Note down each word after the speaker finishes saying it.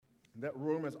That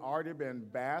room has already been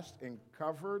basked and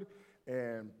covered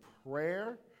in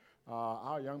prayer.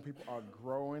 Our young people are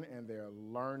growing and they're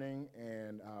learning,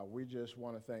 and we just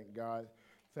want to thank God.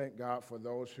 Thank God for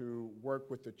those who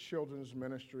work with the children's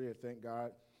ministry, and thank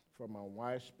God for my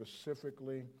wife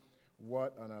specifically.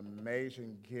 What an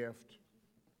amazing gift.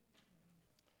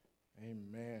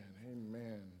 Amen,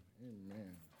 amen,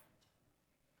 amen.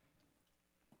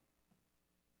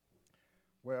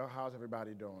 Well, how's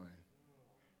everybody doing?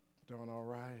 Doing all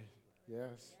right?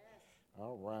 Yes?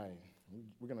 All right.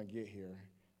 We're going to get here.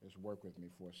 Just work with me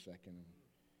for a second.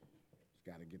 Just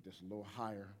got to get this a little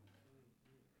higher.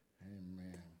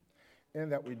 Amen.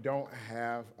 And that we don't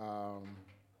have, I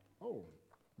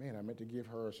meant to give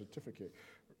her a certificate.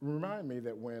 Remind me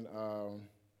that when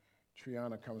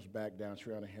Triana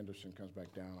Henderson comes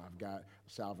back down, I've got a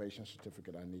salvation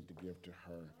certificate I need to give to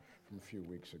her from a few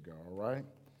weeks ago, all right?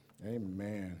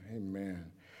 Amen,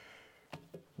 amen.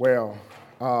 Well,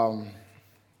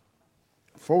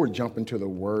 before we jump into the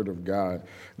Word of God,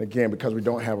 and again, because we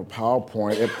don't have a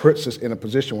PowerPoint, it puts us in a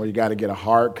position where you got to get a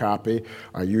hard copy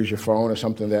or use your phone or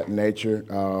something of that nature,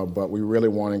 but we really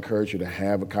want to encourage you to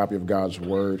have a copy of God's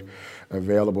Word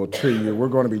available to you. We're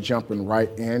going to be jumping right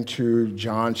into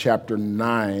John chapter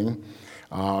 9,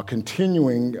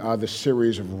 continuing the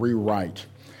series of Rewrite.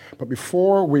 But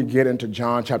before we get into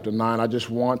John chapter 9, I just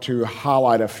want to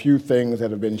highlight a few things that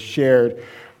have been shared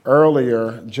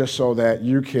earlier just so that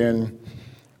you can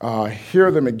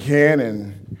hear them again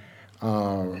and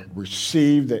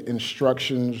receive the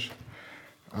instructions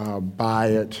by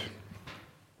it.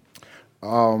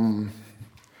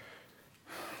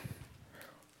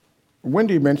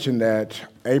 Wendy mentioned that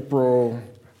April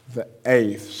the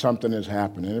 8th, something is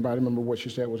happening. Anybody remember what she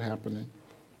said was happening?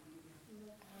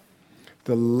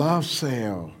 The love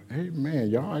sale. Amen.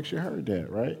 Y'all actually heard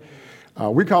that, right?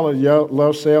 We call it a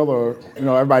love sale, or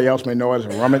everybody else may know it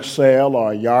as a rummage sale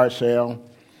or a yard sale.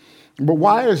 But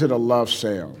why is it a love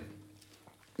sale?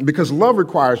 Because love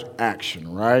requires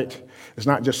action, right? It's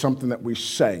not just something that we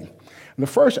say. And the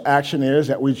first action is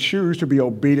that we choose to be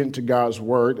obedient to God's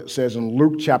word. It says in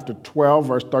Luke chapter 12,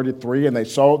 verse 33, and they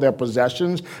sold their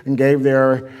possessions and gave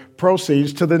their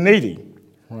proceeds to the needy.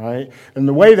 Right? And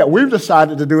the way that we've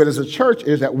decided to do it as a church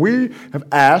is that we have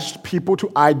asked people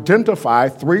to identify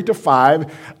 3 to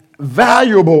 5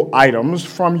 valuable items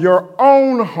from your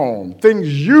own home,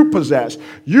 things you possess,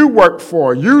 you worked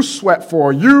for, you sweat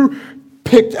for, you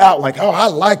picked out like, oh, I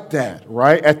like that,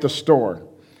 right, at the store.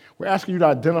 We're asking you to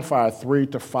identify 3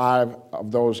 to 5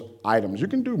 of those items. You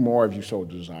can do more if you so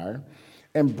desire,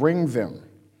 and bring them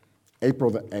April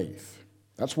the 8th.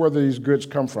 That's where these goods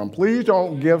come from. Please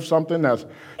don't give something that's,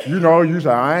 you say,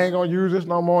 I ain't going to use this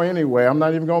no more anyway. I'm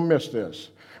not even going to miss this.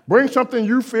 Bring something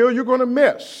you feel you're going to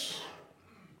miss,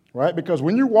 right? Because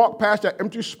when you walk past that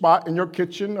empty spot in your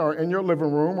kitchen or in your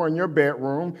living room or in your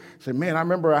bedroom, say, man, I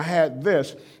remember I had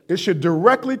this. It should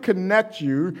directly connect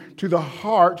you to the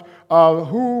heart of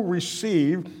who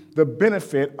received the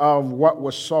benefit of what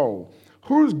was sold.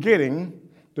 Who's getting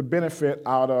the benefit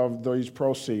out of these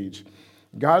proceeds?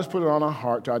 God has put it on our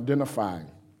heart to identify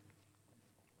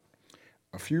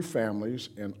a few families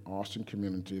in Austin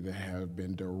community that have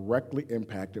been directly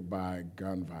impacted by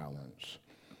gun violence,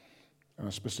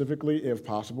 specifically, if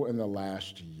possible, in the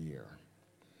last year.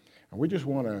 And we just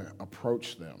want to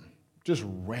approach them, just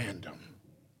random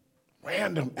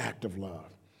act of love.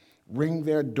 Ring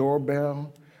their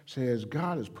doorbell, says,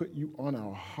 God has put you on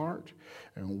our heart,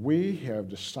 and we have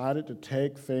decided to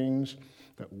take things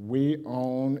that we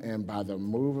own and by the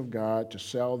move of God to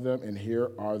sell them, and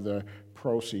here are the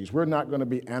proceeds. We're not going to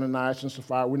be Ananias and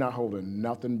Sapphira. We're not holding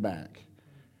nothing back.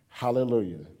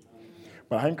 Hallelujah.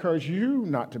 But I encourage you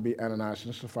not to be Ananias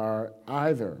and Sapphira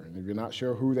either. And if you're not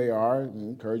sure who they are, I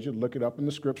encourage you to look it up in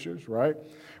the scriptures, right?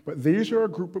 But these are a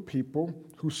group of people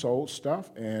who sold stuff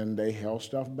and they held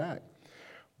stuff back.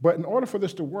 But in order for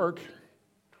this to work,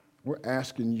 we're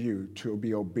asking you to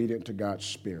be obedient to God's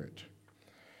Spirit.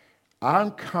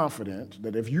 I'm confident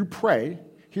that if you pray,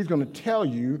 he's going to tell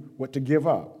you what to give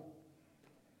up.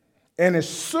 And as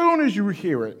soon as you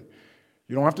hear it,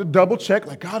 you don't have to double check,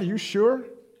 like, God, are you sure?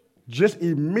 Just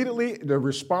immediately the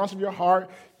response of your heart,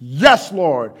 yes,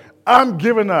 Lord, I'm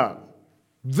giving up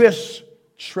this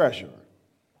treasure.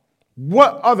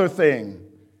 What other thing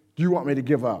do you want me to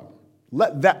give up?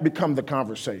 Let that become the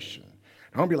conversation.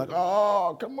 Don't be like,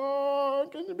 oh, come on,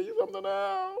 can it be something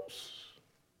else?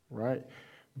 Right?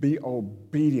 Be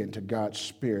obedient to God's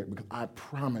Spirit, because I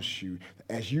promise you,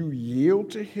 as you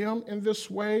yield to him in this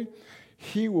way,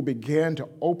 he will begin to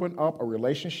open up a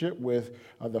relationship with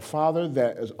the Father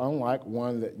that is unlike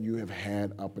one that you have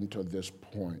had up until this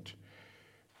point.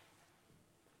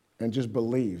 and just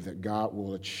believe that God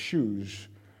will choose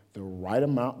the right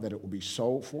amount that it will be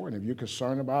sold for. And if you're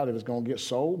concerned about if it's going to get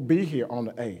sold, be here on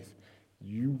the 8th.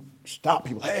 You stop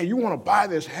people. Hey, you want to buy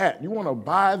this hat? You want to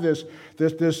buy this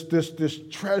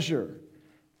treasure,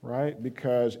 right?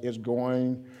 Because it's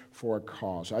going for a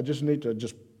cause. I just need to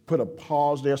just put a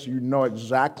pause there so you know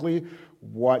exactly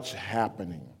what's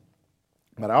happening.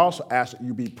 But I also ask that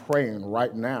you be praying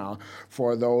right now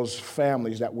for those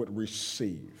families that would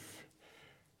receive.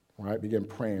 Right? Begin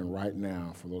praying right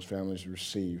now for those families to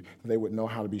receive. They would know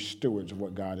how to be stewards of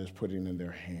what God is putting in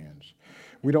their hands.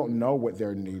 We don't know what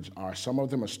their needs are. Some of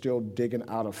them are still digging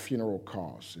out of funeral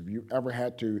costs. If you ever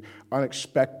had to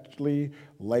unexpectedly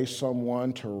lay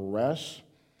someone to rest,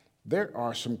 there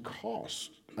are some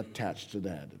costs attached to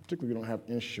that, particularly if you don't have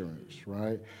insurance,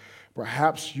 right?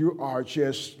 Perhaps you're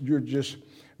just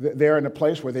they're in a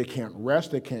place where they can't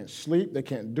rest, they can't sleep, they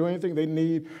can't do anything. They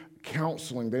need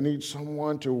counseling. They need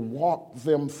someone to walk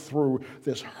them through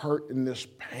this hurt and this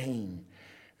pain.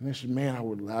 And they said, man,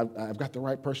 I've got the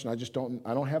right person.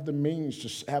 I don't have the means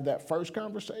to have that first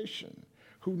conversation.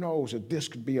 Who knows if this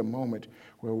could be a moment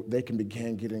where they can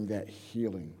begin getting that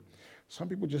healing. Some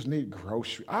people just need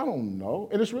groceries. I don't know.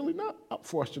 And it's really not up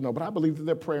for us to know, but I believe that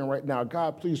they're praying right now,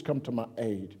 God, please come to my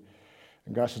aid.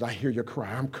 And God says, I hear your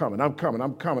cry. I'm coming.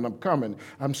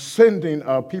 I'm sending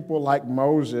people like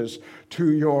Moses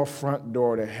to your front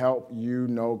door to help you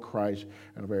know Christ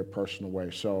in a very personal way.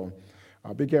 So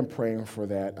begin praying for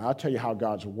that. I'll tell you how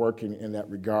God's working in that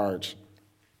regards.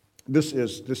 This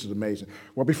is amazing.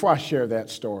 Well, before I share that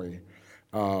story,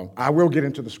 I will get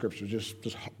into the scripture. Just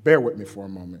bear with me for a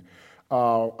moment.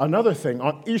 Another thing,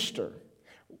 on Easter,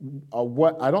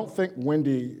 what I don't think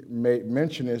Wendy made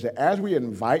mention is that as we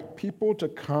invite people to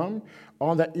come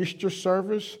on that Easter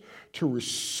service to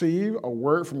receive a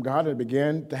word from God and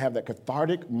begin to have that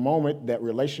cathartic moment, that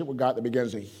relationship with God that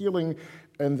begins a healing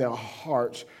in their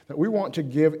hearts, that we want to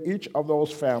give each of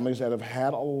those families that have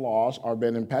had a loss or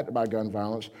been impacted by gun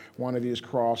violence one of these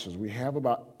crosses. We have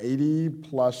about 80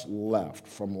 plus left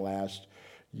from last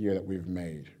year that we've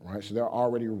made, right? So they're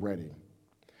already ready.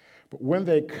 But when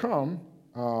they come,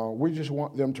 we just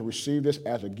want them to receive this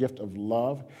as a gift of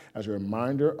love, as a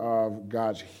reminder of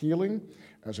God's healing,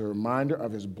 as a reminder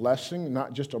of his blessing,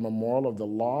 not just a memorial of the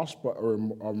loss, but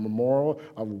a memorial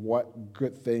of what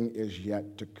good thing is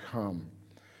yet to come.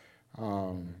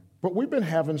 But we've been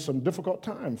having some difficult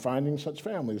time finding such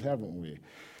families, haven't we?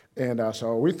 And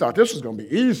so we thought this was going to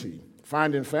be easy,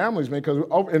 finding families, because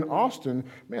in Austin,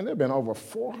 man, there have been over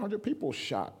 400 people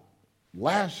shot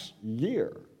last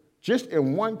year. Just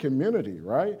in one community,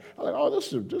 right? I'm like, oh,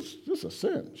 this is a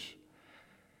cinch.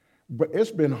 But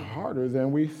it's been harder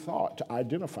than we thought to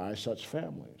identify such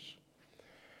families.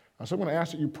 So I'm going to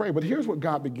ask that you pray, but here's what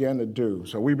God began to do.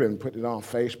 So we've been putting it on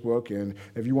Facebook, and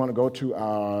if you want to go to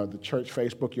the church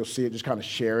Facebook, you'll see it. Just kind of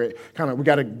share it. We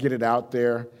got to get it out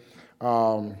there.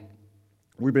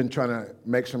 We've been trying to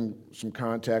make some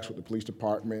contacts with the police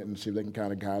department and see if they can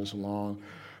kind of guide us along.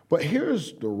 But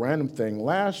here's the random thing.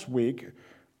 Last week,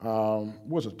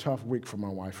 was a tough week for my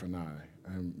wife and I.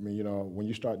 I mean, you know, when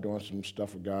you start doing some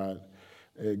stuff with God,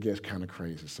 it gets kind of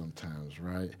crazy sometimes,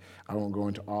 right? I won't go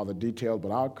into all the details, but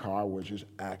our car was just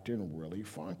acting really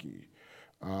funky.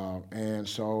 And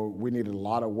so we needed a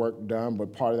lot of work done,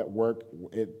 but part of that work,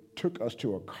 it took us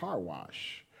to a car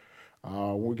wash.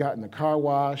 When we got in the car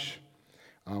wash,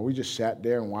 we just sat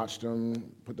there and watched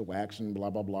them put the wax and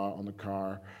blah, blah, blah on the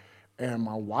car. And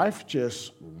my wife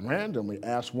just randomly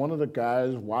asked one of the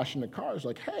guys washing the cars,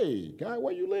 like, hey, guy,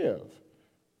 where you live?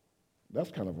 That's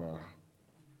kind of a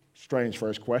strange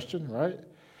first question, right?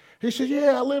 He said,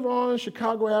 yeah, I live on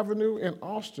Chicago Avenue in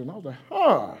Austin. I was like,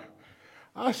 huh.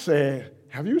 I said,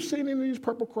 have you seen any of these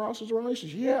purple crosses around? He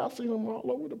says, yeah, I've seen them all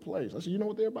over the place. I said, you know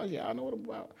what they're about? Yeah, I know what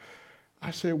they're about.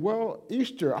 I said, well,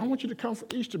 Easter, I want you to come for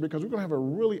Easter because we're going to have a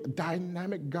really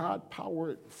dynamic,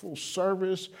 God-powered full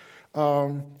service.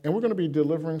 And we're going to be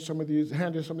handing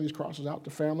some of these crosses out to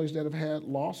families that have had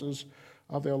losses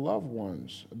of their loved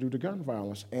ones due to gun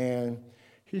violence. And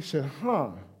he said,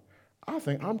 I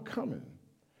think I'm coming.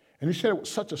 And he said it with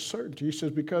such a certainty. He says,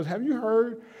 because have you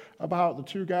heard about the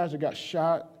two guys that got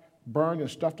shot, burned, and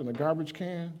stuffed in a garbage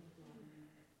can?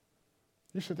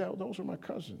 He said, those are my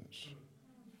cousins.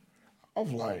 I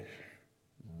was like,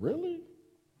 really?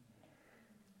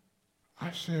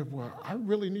 I said, well, I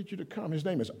really need you to come. His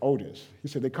name is Otis. He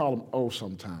said, they call him O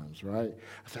sometimes, right?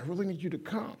 I said, I really need you to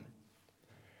come.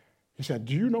 He said,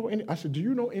 do you know any? I said, do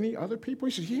you know any other people?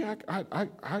 He said, yeah,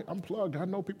 I'm plugged. I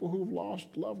know people who've lost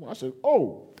loved ones. I said,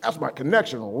 oh, that's my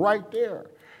connection right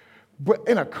there. But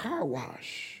in a car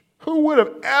wash, who would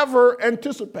have ever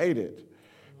anticipated,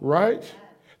 right,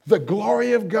 The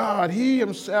glory of God. He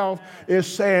himself is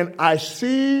saying, I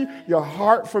see your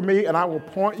heart for me, and I will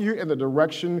point you in the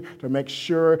direction to make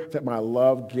sure that my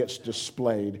love gets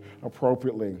displayed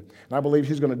appropriately. And I believe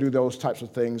he's going to do those types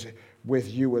of things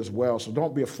with you as well. So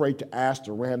don't be afraid to ask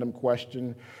a random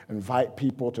question. Invite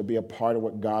people to be a part of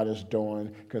what God is doing,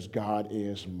 because God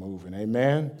is moving.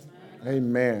 Amen?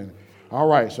 Amen. All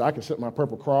right, so I can set my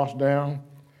purple cross down.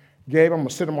 Gabe, I'm going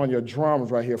to sit him on your drums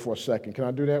right here for a second. Can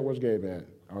I do that? Where's Gabe at?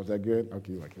 Oh, is that good?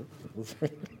 Okay, like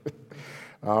it.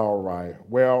 All right.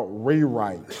 Well,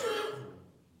 rewrite.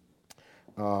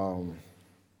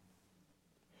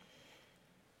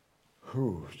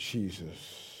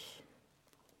 Jesus.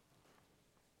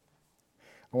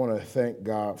 I want to thank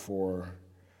God for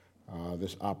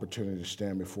this opportunity to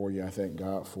stand before you. I thank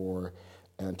God for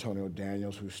Antonio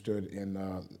Daniels, who stood in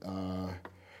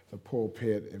the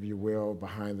pulpit, if you will,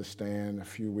 behind the stand a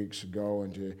few weeks ago,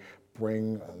 and to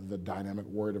bring the dynamic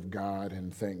word of God.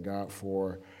 And thank God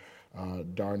for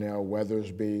Darnell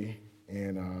Weathersby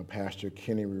and Pastor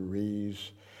Kenny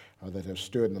Ruiz that have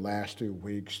stood in the last 2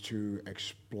 weeks to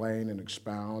explain and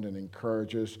expound and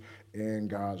encourage us in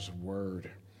God's word.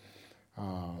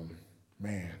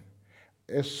 Man,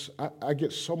 I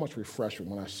get so much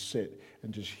refreshment when I sit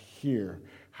and just hear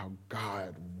how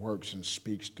God works and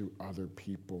speaks through other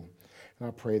people. And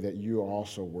I pray that you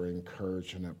also were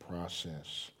encouraged in that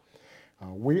process.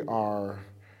 We are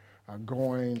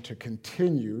going to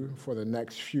continue for the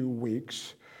next few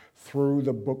weeks through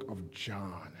the book of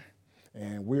John.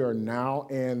 And we are now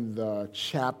in the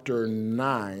chapter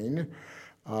 9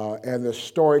 and the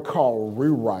story called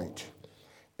Rewrite.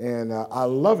 And I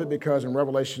love it because in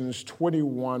Revelations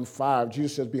 21:5,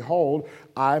 Jesus says, behold,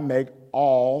 I make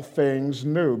all things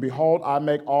new. Behold, I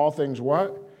make all things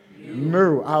what?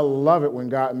 New. I love it when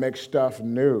God makes stuff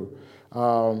new.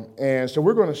 And so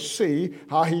we're going to see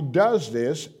how he does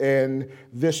this in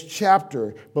this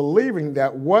chapter, believing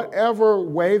that whatever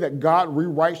way that God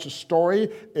rewrites the story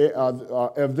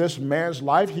of this man's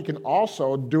life, he can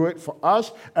also do it for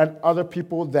us and other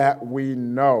people that we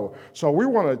know. So we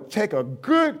want to take a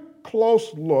good,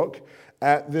 close look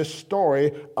at this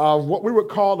story of what we would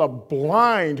call a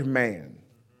blind man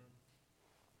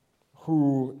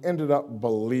who ended up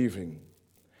believing.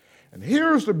 And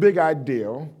here's the big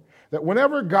idea, that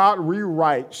whenever God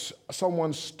rewrites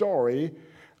someone's story,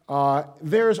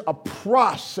 there's a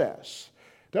process.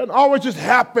 It doesn't always just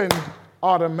happen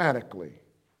automatically,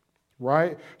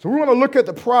 right? So we want to look at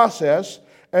the process,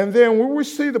 and then when we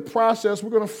see the process, we're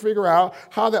going to figure out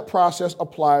how that process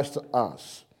applies to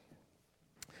us.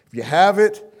 If you have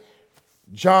it,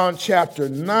 John chapter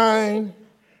 9,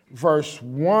 verse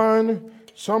 1,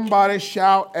 somebody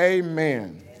shout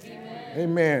amen. Amen.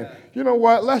 Amen. You know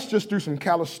what? Let's just do some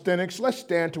calisthenics. Let's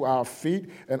stand to our feet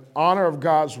in honor of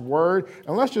God's word.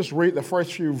 And let's just read the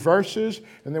first few verses,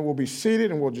 and then we'll be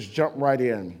seated and we'll just jump right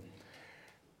in.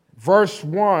 Verse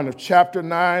 1 of chapter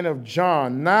 9 of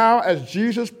John. Now as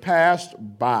Jesus passed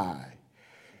by,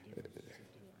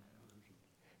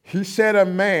 he saw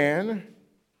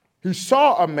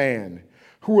a man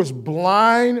who was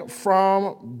blind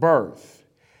from birth.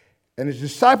 And his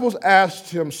disciples asked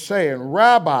him, saying,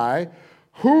 Rabbi,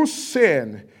 who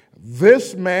sinned,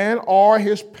 this man or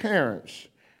his parents,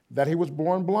 that he was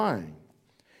born blind?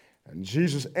 And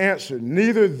Jesus answered,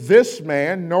 neither this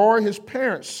man nor his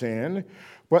parents sinned,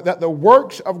 but that the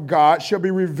works of God shall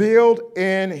be revealed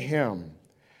in him.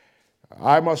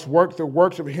 I must work the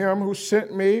works of him who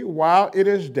sent me while it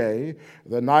is day.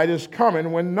 The night is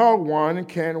coming when no one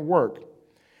can work.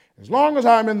 As long as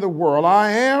I'm in the world,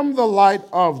 I am the light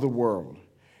of the world.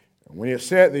 And when he had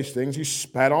said these things, he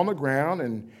spat on the ground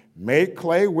and made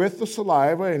clay with the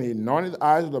saliva, and he anointed the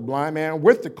eyes of the blind man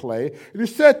with the clay. And he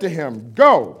said to him,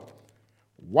 go,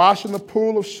 wash in the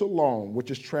pool of Siloam,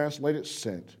 which is translated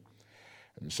sent.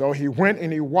 And so he went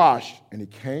and he washed, and he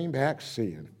came back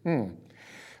seeing.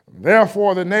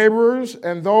 Therefore the neighbors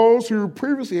and those who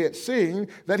previously had seen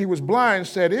that he was blind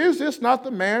said, is this not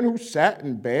the man who sat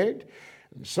and begged?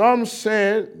 And some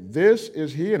said, this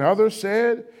is he, and others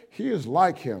said, he is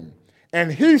like him. And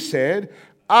he said,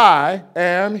 I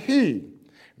am he.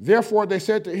 Therefore they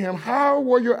said to him, how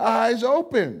were your eyes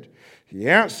opened? He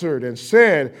answered and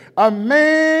said, a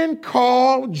man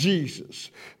called Jesus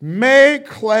made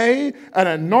clay and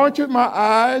anointed my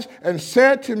eyes and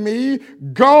said to me,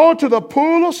 go to the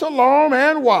pool of Siloam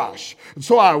and wash. And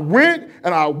so I went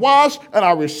and I washed and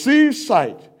I received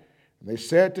sight. And they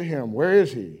said to him, where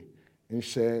is he? And he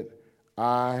said,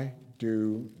 I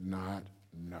do not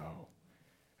know.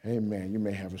 Amen. You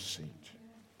may have a seat.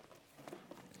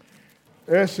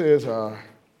 This is an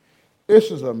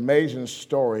amazing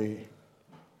story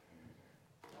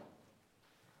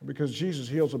Because Jesus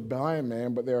heals a blind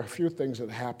man, but there are a few things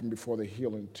that happened before the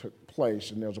healing took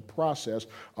place, and there's a process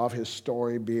of his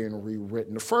story being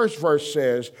rewritten. The first verse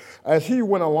says, as Jesus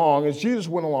went along, as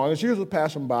Jesus was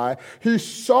passing by, he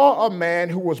saw a man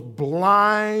who was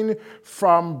blind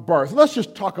from birth. Let's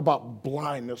just talk about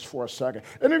blindness for a second.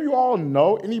 Any of you all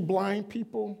know any blind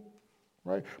people?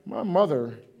 Right? My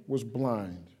mother was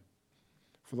blind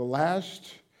for the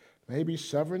last maybe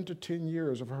 7 to 10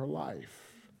 years of her life.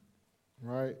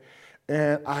 Right?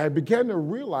 And I began to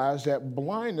realize that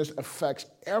blindness affects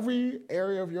every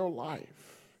area of your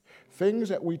life. Things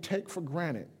that we take for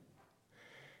granted.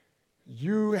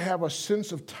 You have a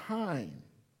sense of time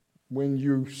when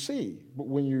you see, but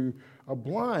when you are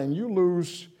blind, you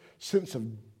lose sense of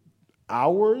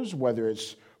hours, whether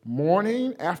it's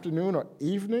morning, afternoon, or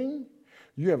evening.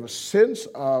 You have a sense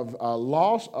of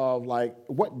loss of like,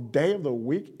 what day of the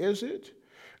week is it?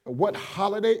 What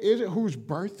holiday is it? Whose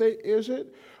birthday is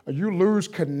it? You lose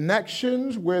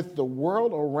connections with the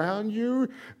world around you.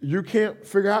 You can't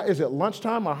figure out, is it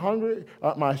lunchtime? I'm hungry.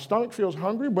 My stomach feels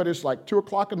hungry, but it's like 2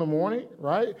 o'clock in the morning,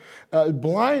 right?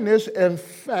 Blindness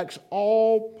infects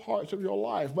all parts of your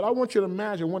life. But I want you to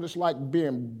imagine what it's like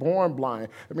being born blind.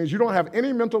 It means you don't have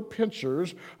any mental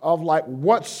pictures of like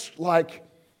what's like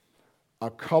a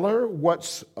color,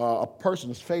 what's a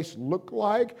person's face look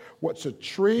like, what's a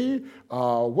tree,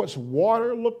 what's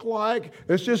water look like.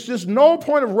 It's just no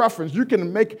point of reference. You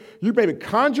maybe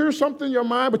conjure something in your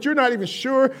mind, but you're not even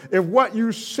sure if what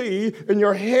you see in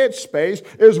your head space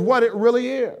is what it really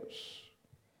is.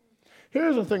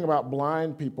 Here's the thing about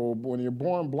blind people. When you're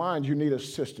born blind, you need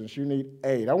assistance. You need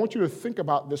aid. I want you to think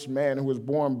about this man who was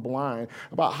born blind,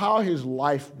 about how his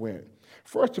life went.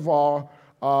 First of all,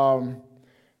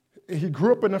 he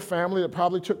grew up in a family that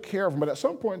probably took care of him, but at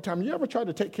some point in time, you ever tried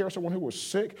to take care of someone who was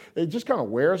sick? It just kind of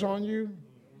wears on you,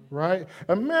 right?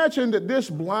 Imagine that this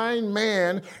blind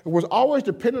man was always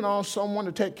dependent on someone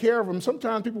to take care of him.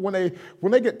 Sometimes people,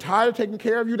 when they get tired of taking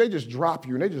care of you, they just drop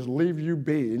you and they just leave you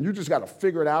be, and you just got to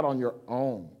figure it out on your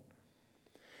own.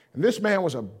 And this man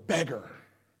was a beggar.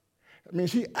 It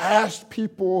means he asked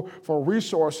people for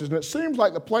resources, and it seems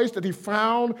like the place that he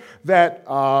found that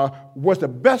was the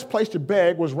best place to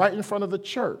beg was right in front of the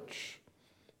church.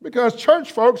 Because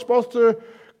church folks are supposed to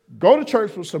go to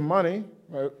church for some money,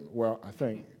 well, I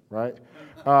think, right?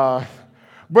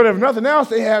 But if nothing else,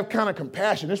 they have kind of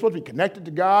compassion. They're supposed to be connected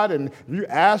to God, and if you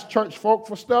ask church folk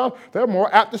for stuff, they're more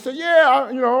apt to say, yeah,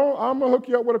 I'm going to hook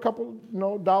you up with a couple,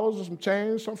 dollars or some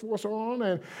change, so forth, so on.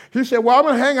 And he said, well, I'm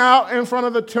going to hang out in front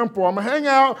of the temple. I'm going to hang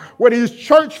out where these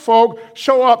church folk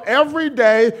show up every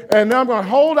day, and then I'm going to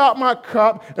hold out my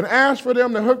cup and ask for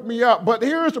them to hook me up. But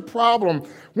here's the problem.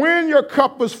 When your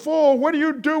cup is full, what do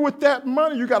you do with that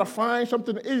money? You got to find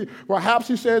something to eat. Perhaps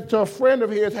he said to a friend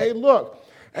of his, hey, look,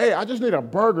 I just need a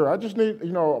burger. I just need,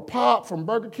 a pop from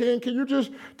Burger King. Can you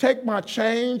just take my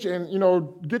change and,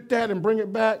 get that and bring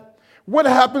it back? What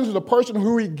happens to the person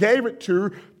who he gave it to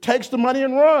takes the money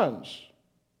and runs?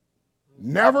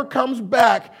 Never comes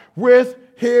back with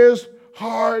his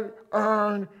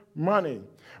hard-earned money.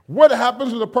 What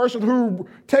happens to the person who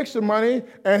takes the money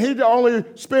and he only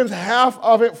spends half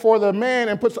of it for the man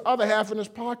and puts the other half in his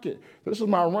pocket? This is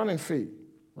my running fee,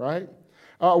 right?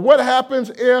 What happens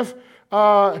if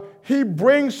he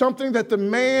brings something that the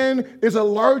man is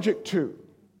allergic to,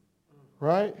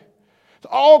 right?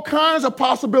 All kinds of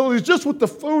possibilities just with the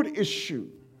food issue,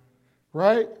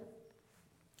 right?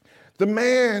 The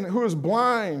man who is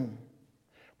blind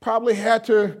probably had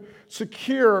to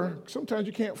secure. Sometimes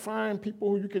you can't find people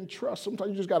who you can trust.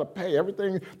 Sometimes you just got to pay.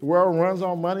 Everything, the world runs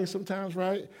on money sometimes,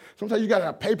 right? Sometimes you got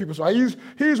to pay people. So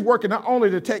he's working not only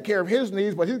to take care of his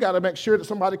needs, but he's got to make sure that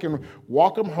somebody can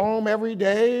walk him home every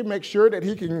day, make sure that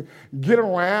he can get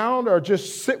around or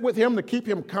just sit with him to keep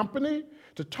him company,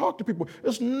 to talk to people.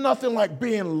 It's nothing like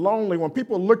being lonely. When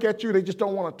people look at you, they just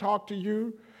don't want to talk to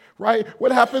you. Right?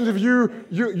 What happens if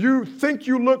you think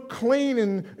you look clean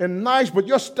and nice, but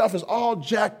your stuff is all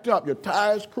jacked up? Your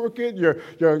tie is crooked,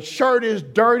 your shirt is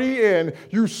dirty, and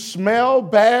you smell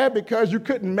bad because you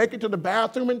couldn't make it to the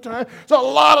bathroom in time. So a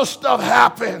lot of stuff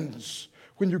happens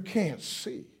when you can't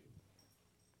see.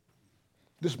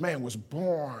 This man was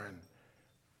born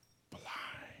blind.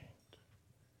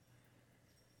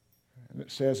 And it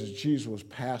says as Jesus was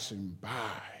passing by,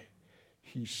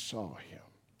 he saw him.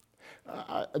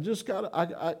 I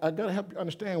gotta help you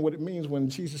understand what it means when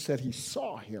Jesus said he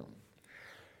saw him.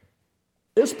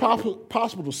 It's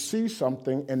possible to see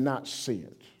something and not see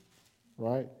it,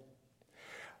 right?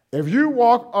 If you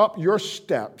walk up your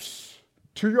steps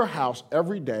to your house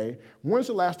every day, when's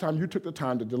the last time you took the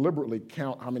time to deliberately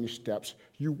count how many steps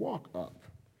you walk up?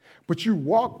 But you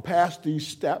walk past these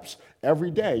steps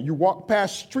every day. You walk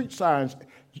past street signs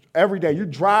every day. You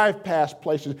drive past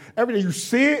places every day. You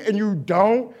see it and you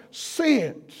don't see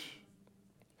it.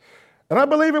 And I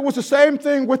believe it was the same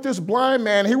thing with this blind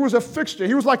man. He was a fixture.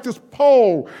 He was like this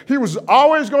pole. He was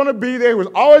always going to be there. He was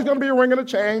always going to be ringing a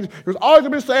change. He was always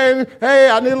going to be saying, hey,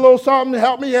 I need a little something to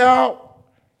help me out.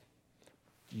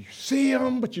 You see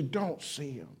him, but you don't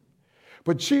see him.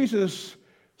 But Jesus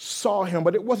saw him,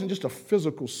 but it wasn't just a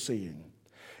physical seeing.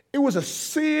 It was a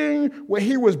seeing where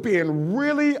he was being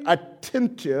really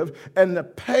attentive and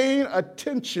paying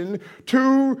attention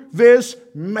to this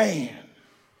man.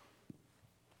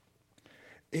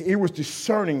 He was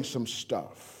discerning some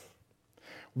stuff.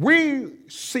 We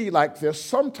see like this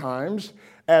sometimes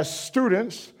as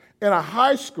students in a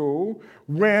high school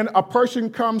when a person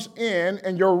comes in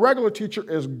and your regular teacher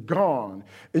is gone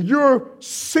and you're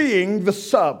seeing the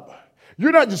sub.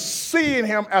 You're not just seeing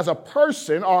him as a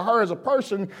person or her as a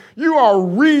person. You are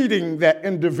reading that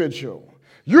individual.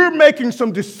 You're making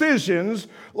some decisions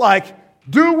like,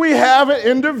 do we have an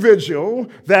individual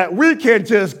that we can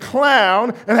just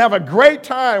clown and have a great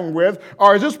time with,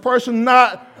 or is this person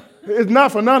not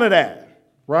for none of that,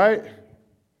 right?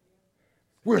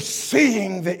 We're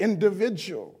seeing the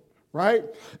individual, right?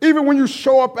 Even when you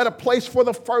show up at a place for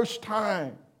the first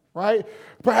time, right?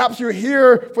 Perhaps you're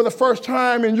here for the first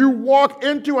time and you walk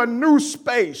into a new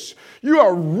space. You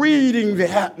are reading the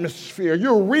atmosphere.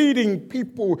 You're reading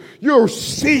people. You're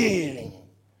seeing.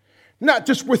 Not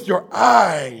just with your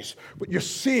eyes, but you're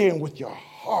seeing with your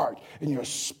heart and your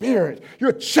spirit.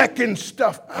 You're checking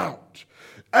stuff out.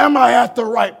 Am I at the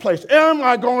right place? Am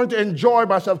I going to enjoy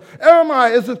myself?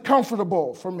 Is it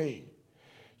comfortable for me?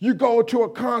 You go to a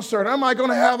concert. Am I going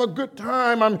to have a good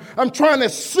time? I'm trying to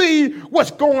see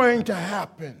what's going to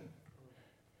happen.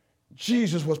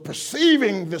 Jesus was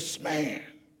perceiving this man.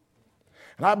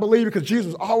 And I believe because Jesus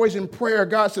was always in prayer,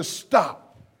 God says,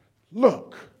 stop,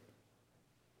 look.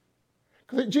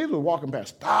 Because Jesus was walking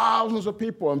past thousands of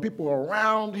people and people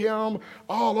around him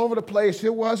all over the place.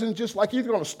 It wasn't just like he's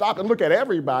going to stop and look at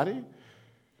everybody.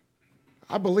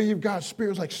 I believe God's Spirit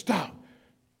was like, stop,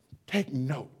 take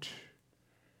note.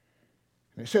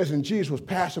 And it says, and Jesus was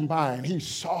passing by and he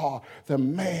saw the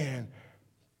man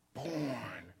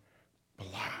born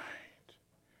blind.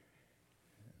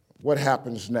 What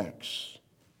happens next?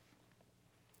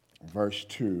 Verse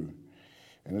 2.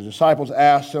 And the disciples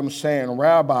asked him, saying,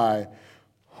 Rabbi,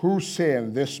 who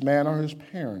sinned, this man or his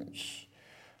parents,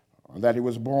 that he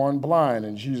was born blind?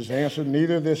 And Jesus answered,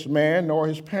 neither this man nor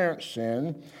his parents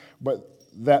sinned, but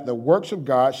that the works of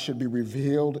God should be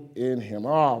revealed in him.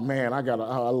 Oh, man, I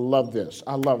love this.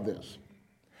 I love this.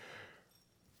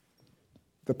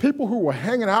 The people who were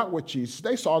hanging out with Jesus,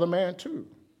 they saw the man too.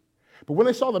 But when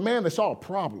they saw the man, they saw a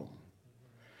problem.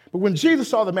 But when Jesus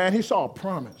saw the man, he saw a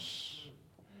promise,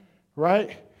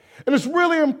 right? And it's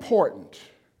really important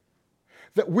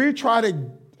that we try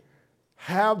to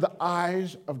have the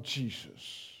eyes of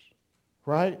Jesus,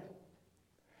 right?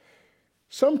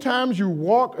 Sometimes you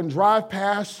walk and drive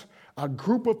past a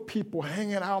group of people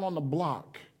hanging out on the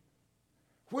block.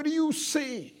 What do you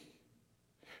see?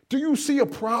 Do you see a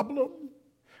problem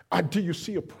or do you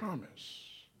see a promise?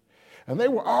 And they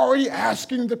were already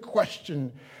asking the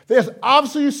question. There's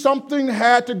obviously something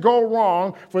had to go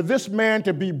wrong for this man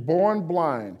to be born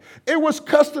blind. It was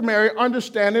customary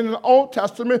understanding in the Old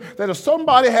Testament that if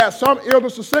somebody had some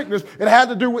illness or sickness, it had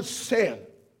to do with sin.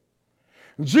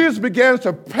 Jesus begins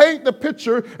to paint the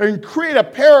picture and create a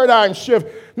paradigm shift.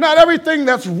 Not everything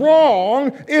that's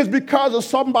wrong is because of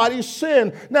somebody's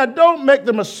sin. Now, don't make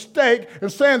the mistake in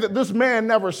saying that this man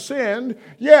never sinned.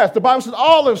 Yes, the Bible says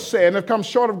all have sinned and have come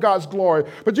short of God's glory.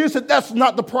 But Jesus said that's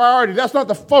not the priority. That's not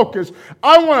the focus.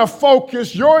 I want to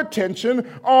focus your attention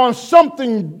on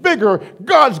something bigger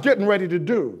God's getting ready to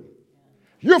do.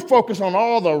 You're focused on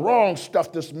all the wrong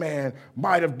stuff this man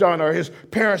might have done or his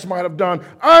parents might have done.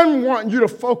 I'm wanting you to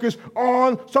focus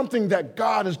on something that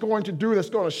God is going to do that's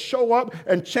going to show up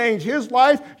and change his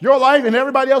life, your life, and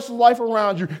everybody else's life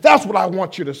around you. That's what I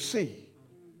want you to see.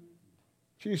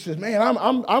 She says, man,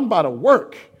 I'm about to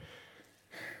work.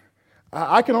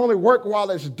 I can only work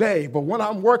while it's day, but when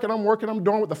I'm working, I'm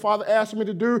doing what the Father asked me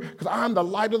to do because I'm the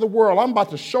light of the world. I'm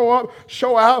about to show up,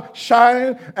 show out,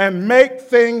 shine, and make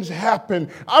things happen.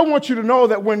 I want you to know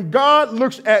that when God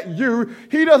looks at you,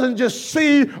 he doesn't just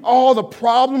see all the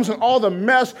problems and all the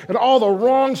mess and all the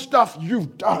wrong stuff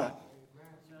you've done.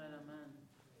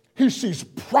 He sees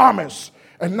promise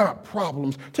and not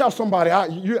problems. Tell somebody,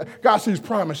 God sees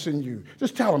promise in you.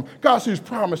 Just tell them, God sees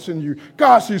promise in you.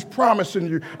 God sees promise in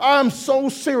you. I'm so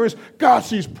serious. God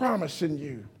sees promise in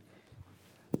you.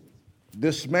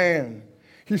 This man,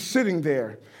 He's sitting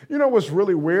there. You know what's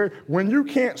really weird? When you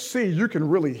can't see, you can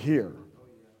really hear,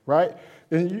 right?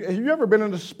 And have you ever been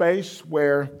in a space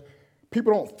where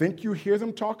people don't think you hear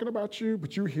them talking about you,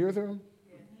 but you hear them,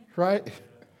 right?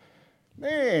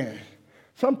 Man,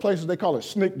 some places they call it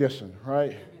sneak dissing,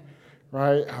 right?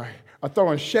 Right? Or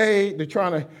throwing shade. They're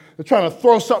trying to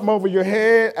throw something over your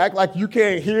head, act like you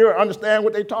can't hear or understand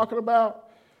what they're talking about,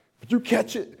 but you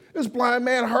catch it. This blind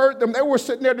man heard them. They were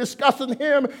sitting there discussing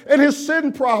him and his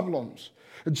sin problems.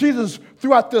 And Jesus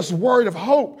threw out this word of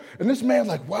hope, and this man's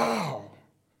like, wow,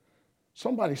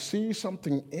 somebody sees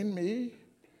something in me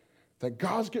that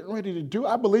God's getting ready to do.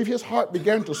 I believe his heart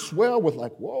began to swell with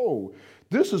like, whoa,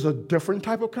 this is a different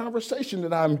type of conversation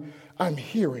that I'm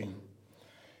hearing.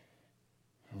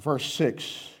 Verse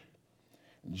 6,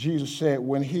 Jesus said,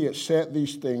 when he had said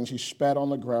these things, he spat on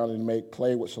the ground and made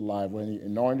clay with saliva, and he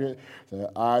anointed the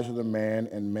eyes of the man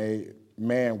and made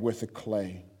man with the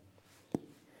clay.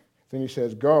 Then he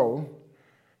says, go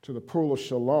to the pool of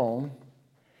Siloam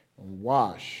and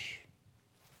wash.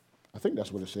 I think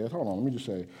that's what it says. Hold on, let me just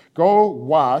say. Go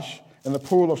wash in the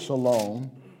pool of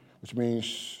Siloam, which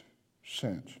means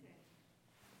sent.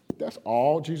 That's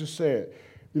all Jesus said.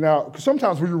 You know, because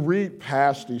sometimes we read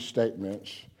past these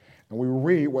statements and we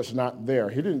read what's not there.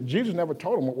 Jesus never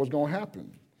told him what was going to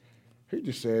happen. He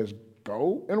just says,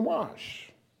 go and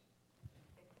wash.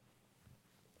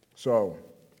 So,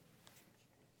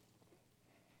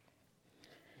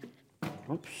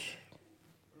 oops.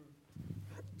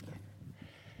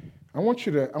 I want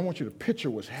you to picture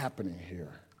what's happening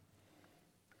here.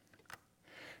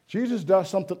 Jesus does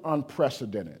something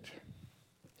unprecedented.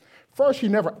 First, he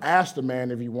never asked the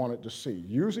man if he wanted to see.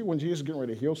 Usually when Jesus is getting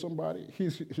ready to heal somebody,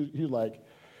 he's like,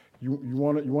 you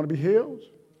want to be healed?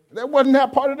 That wasn't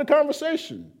that part of the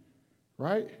conversation,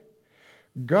 right?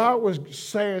 God was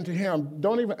saying to him,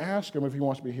 don't even ask him if he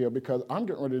wants to be healed, because I'm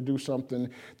getting ready to do something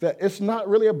that it's not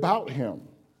really about him.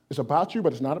 It's about you,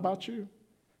 but it's not about you,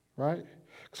 right?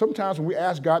 Sometimes when we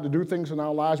ask God to do things in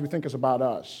our lives, we think it's about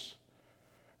us.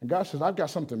 And God says, I've got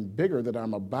something bigger that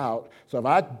I'm about. So if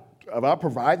I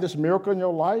provide this miracle in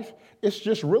your life, it's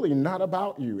just really not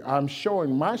about you. I'm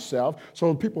showing myself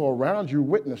so people around you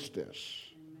witness this.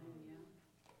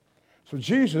 So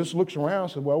Jesus looks around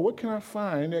and says, well, what can I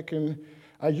find that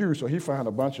I use? So he found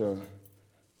a bunch of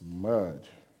mud.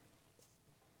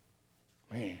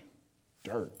 Man,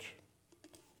 dirt.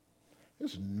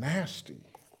 It's nasty,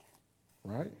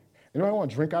 right? Anybody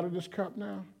want to drink out of this cup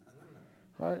now?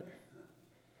 Right?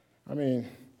 I mean,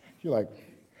 you're like,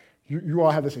 you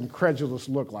all have this incredulous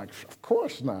look like, of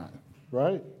course not,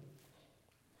 right?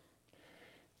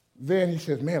 Then he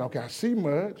says, man, okay, I see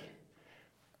mud.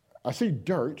 I see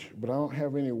dirt, but I don't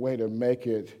have any way to make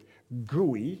it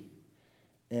gooey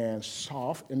and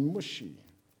soft and mushy,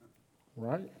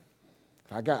 right?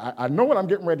 I know what I'm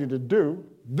getting ready to do.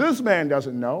 This man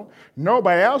doesn't know.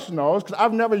 Nobody else knows because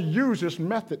I've never used this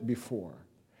method before.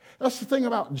 That's the thing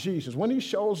about Jesus. When he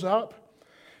shows up,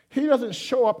 he doesn't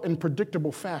show up in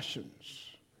predictable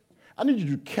fashions. I need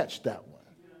you to catch that one.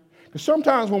 Because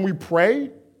sometimes when we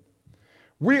pray,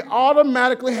 we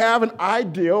automatically have an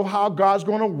idea of how God's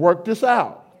going to work this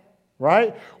out,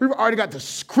 right? We've already got the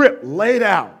script laid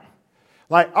out.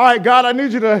 Like, all right, God, I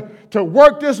need you to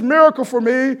work this miracle for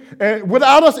me. And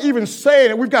without us even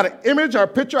saying it, we've got an image or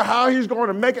picture how he's going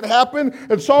to make it happen.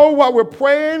 And so while we're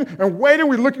praying and waiting,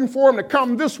 we're looking for him to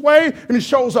come this way, and he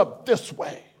shows up this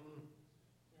way.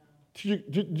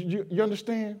 You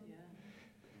understand? Yeah.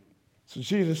 So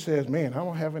Jesus says, man, I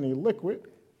don't have any liquid.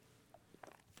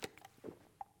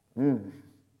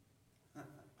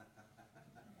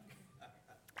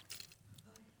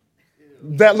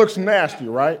 That looks nasty,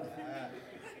 right?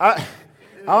 I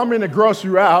don't mean to gross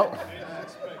you out,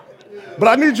 but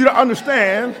I need you to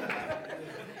understand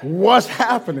what's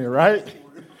happening, right?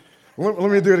 Let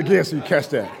me do it again so you catch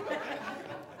that.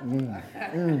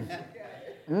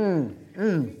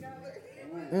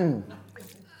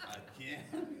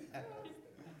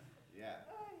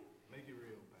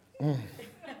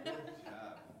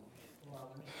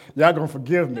 Y'all gonna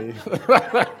forgive me.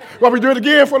 Well, we do it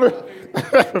again for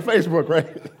Facebook, right?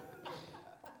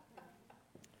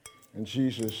 And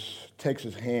Jesus takes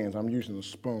his hands. I'm using the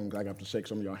spoon. I got to shake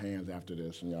some of your hands after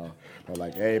this. And y'all are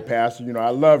like, hey, Pastor, I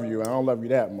love you. I don't love you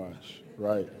that much,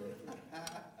 right?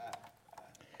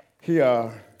 He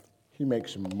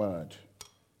makes some mud,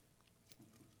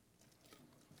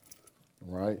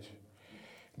 right?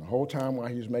 And the whole time while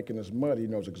he's making this mud, he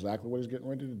knows exactly what he's getting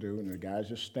ready to do. And the guy's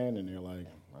just standing there like,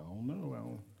 I don't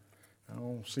know. I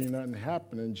don't see nothing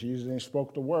happening. Jesus ain't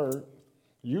spoke the word.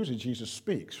 Usually Jesus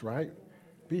speaks, right?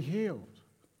 Be healed,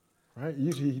 right?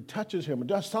 Usually he touches him and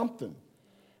does something.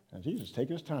 And Jesus is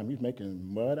taking his time. He's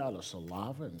making mud out of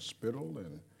saliva and spittle,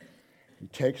 and he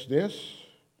takes this.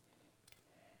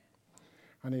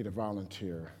 I need a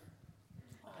volunteer.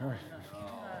 All right.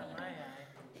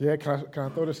 Yeah, can I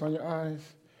throw this on your eyes?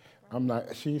 I'm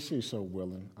not, she's so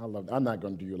willing. I love it. I'm not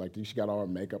going to do you like this. She got all her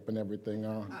makeup and everything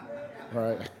on,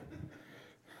 right?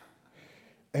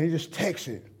 And he just takes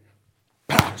it,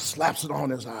 pow, slaps it on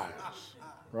his eyes,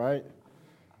 right?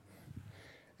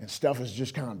 And stuff is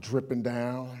just kind of dripping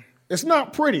down. It's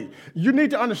not pretty. You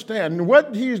need to understand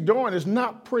what he's doing is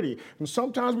not pretty. And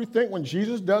sometimes we think when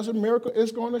Jesus does a miracle,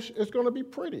 it's going to be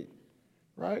pretty,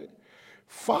 right?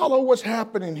 Follow what's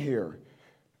happening here.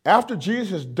 After Jesus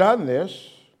has done this,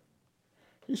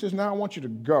 he says, now I want you to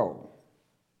go.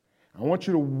 I want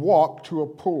you to walk to a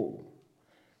pool.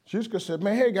 Jesus could have said,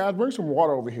 man, hey, guys, bring some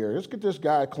water over here. Let's get this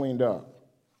guy cleaned up.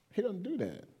 He doesn't do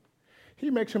that. He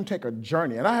makes him take a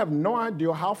journey. And I have no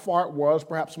idea how far it was,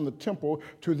 perhaps from the temple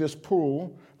to this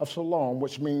pool of Siloam,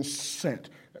 which means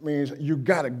sent. That means you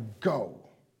got to go.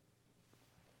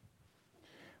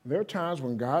 There are times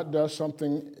when God does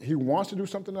something, he wants to do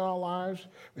something in our lives,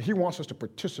 but he wants us to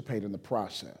participate in the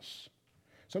process.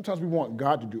 Sometimes we want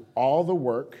God to do all the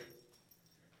work,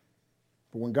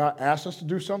 but when God asks us to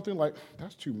do something, like,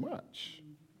 that's too much.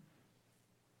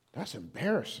 That's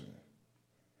embarrassing.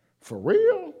 For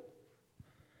real?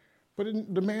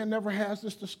 But the man never has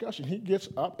this discussion. He gets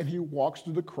up and he walks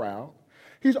through the crowd.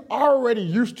 He's already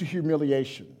used to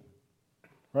humiliation,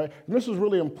 right? And this is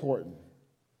really important.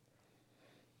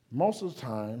 Most of the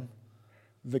time,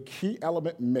 the key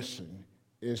element missing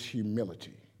is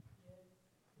humility.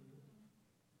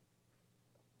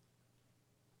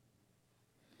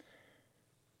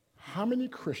 How many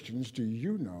Christians do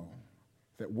you know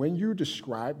that when you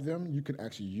describe them, you can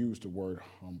actually use the word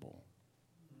humble?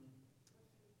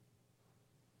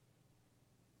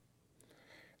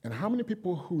 And how many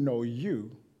people who know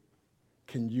you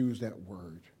can use that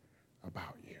word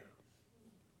about you?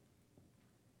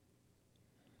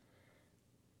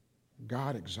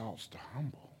 God exalts the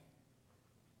humble.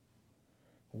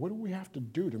 What do we have to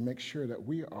do to make sure that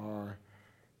we are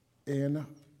in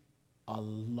a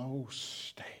low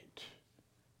state?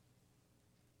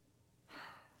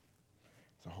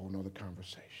 It's a whole nother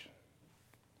conversation.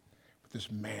 But this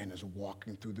man is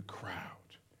walking through the crowd.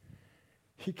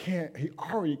 He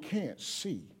already can't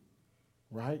see,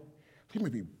 right? He may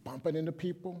be bumping into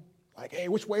people, like, hey,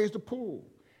 which way is the pool?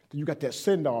 Then you got that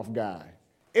send-off guy.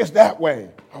 It's that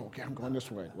way. Oh, okay, I'm going this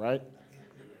way, right?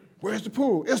 Where's the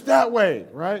pool? It's that way,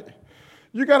 right?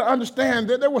 You got to understand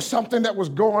that there was something that was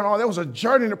going on. There was a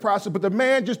journey in the process, but the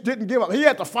man just didn't give up. He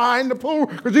had to find the pool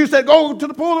because he said, go to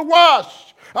the pool and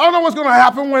wash. I don't know what's going to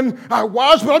happen when I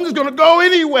wash, but I'm just going to go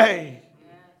anyway.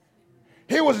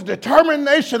 It was a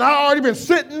determination. I've already been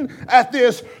sitting at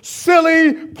this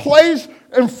silly place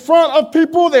in front of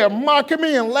people. They're mocking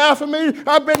me and laughing at me.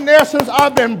 I've been there since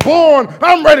I've been born.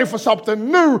 I'm ready for something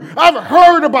new. I've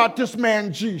heard about this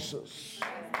man, Jesus.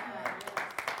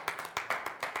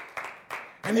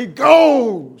 And he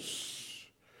goes.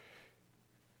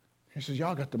 He says,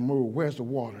 y'all got to move. Where's the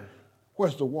water?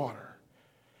 Where's the water?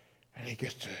 And he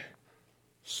gets to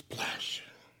splashing.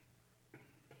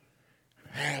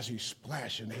 As he's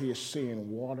splashing, he is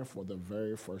seeing water for the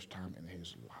very first time in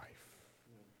his life.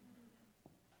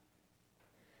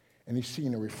 And he's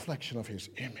seeing a reflection of his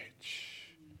image.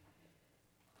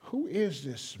 Who is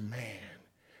this man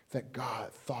that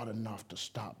God thought enough to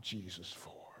stop Jesus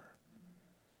for?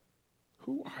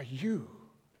 Who are you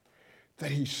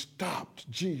that he stopped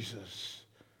Jesus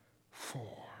for?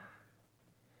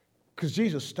 Because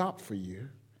Jesus stopped for you.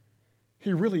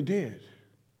 He really did.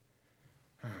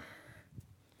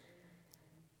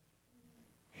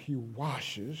 He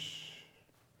washes.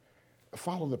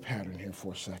 Follow the pattern here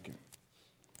for a second.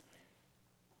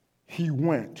 He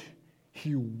went,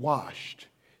 he washed,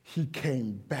 he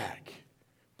came back,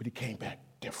 but he came back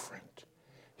different.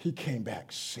 He came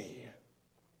back seeing.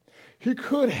 He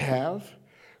could have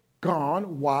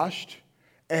gone, washed,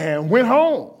 and went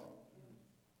home.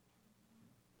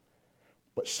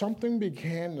 But something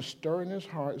began to stir in his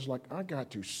heart. It's like, I got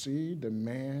to see the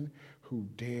man who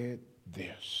did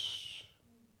this.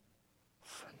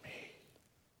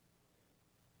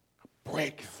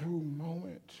 Breakthrough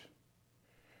moment.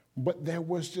 But there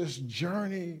was this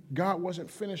journey. God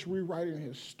wasn't finished rewriting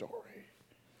his story.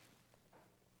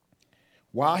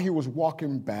 While he was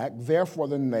walking back, therefore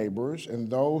the neighbors and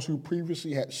those who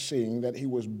previously had seen that he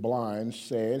was blind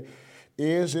said,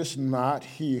 is this not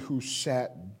he who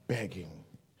sat begging?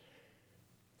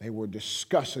 They were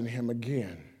discussing him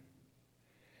again.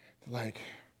 Like,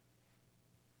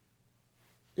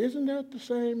 Isn't that the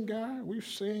same guy we've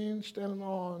seen standing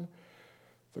on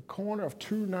the corner of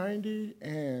 290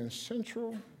 and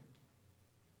Central?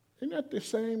 Isn't that the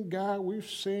same guy we've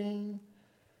seen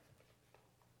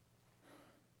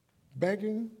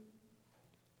begging,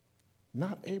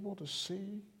 not able to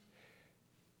see?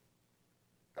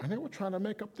 And they were trying to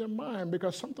make up their mind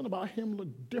because something about him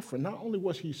looked different. Not only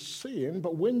was he seeing,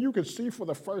 but when you could see for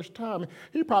the first time,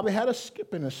 he probably had a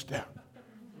skip in his step,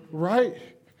 right?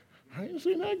 I ain't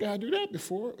seen that guy do that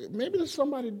before. Maybe there's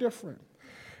somebody different.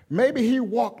 Maybe he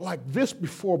walked like this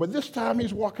before, but this time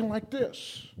he's walking like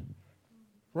this,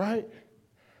 right?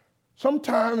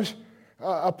 Sometimes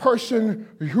a person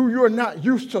who you're not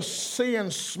used to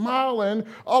seeing smiling,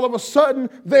 all of a sudden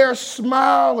they're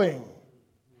smiling.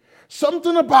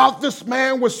 Something about this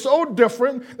man was so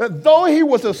different that though he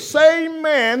was the same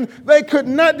man, they could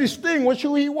not distinguish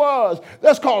who he was.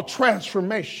 That's called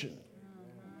transformation.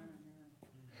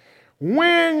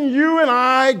 When you and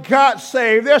I got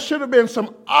saved, there should have been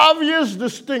some obvious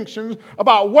distinctions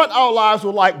about what our lives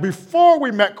were like before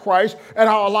we met Christ and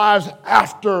our lives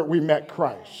after we met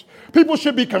Christ. People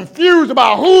should be confused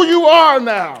about who you are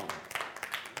now.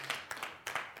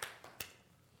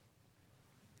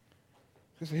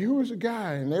 They say, who is the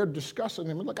guy? And they're discussing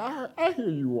him. Look, I hear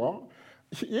you all.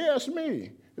 Yeah, it's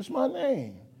me. It's my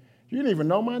name. You didn't even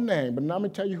know my name, but now let me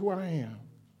tell you who I am.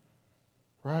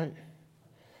 Right?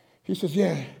 He says,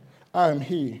 yeah, I am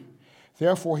he.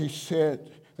 Therefore, they said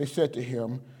to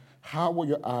him, how were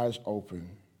your eyes open?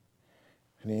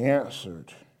 And he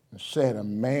answered and said, a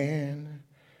man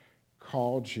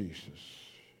called Jesus.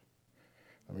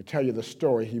 Let me tell you the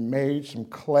story. He made some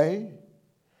clay.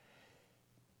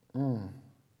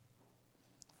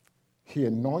 He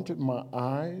anointed my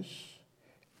eyes,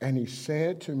 and he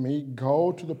said to me,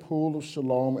 go to the pool of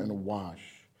Siloam and wash.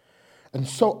 And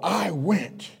so I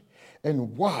went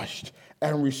and washed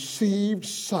and received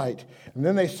sight. And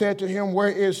then they said to him,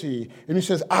 where is he? And he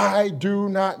says, I do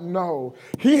not know.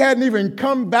 He hadn't even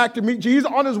come back to meet Jesus.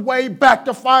 He's on his way back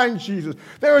to find Jesus.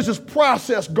 There is this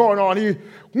process going on. He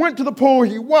went to the pool,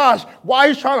 he washed. While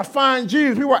he's trying to find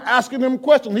Jesus, we were asking him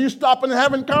questions. He's stopping and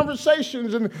having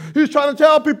conversations, and he's trying to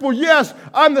tell people, yes,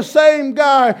 I'm the same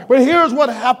guy, but here's what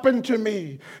happened to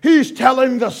me. He's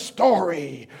telling the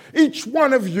story. Each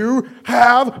one of you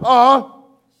have a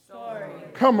story.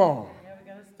 Come on. Yeah, we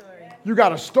got a story. You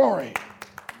got a story.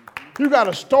 You got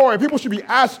a story. People should be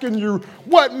asking you,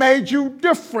 what made you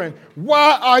different?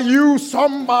 Why are you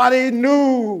somebody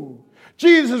new?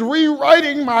 Jesus is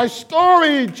rewriting my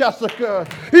story, Jessica.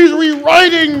 He's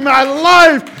rewriting my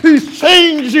life. He's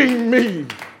changing me.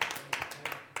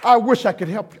 I wish I could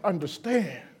help you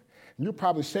understand. You're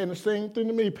probably saying the same thing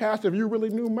to me, Pastor. If you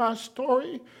really knew my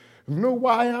story, knew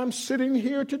why I'm sitting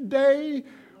here today,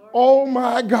 oh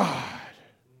my God.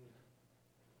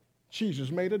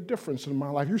 Jesus made a difference in my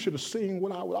life. You should have seen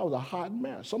when I was a hot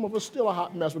mess. Some of us still a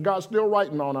hot mess, but God's still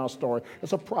writing on our story.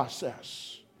 It's a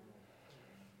process.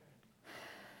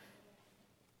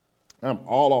 I'm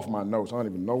all off my notes. I don't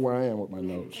even know where I am with my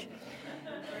notes.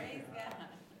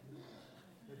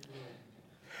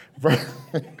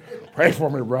 Pray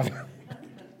for me, brother.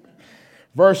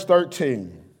 Verse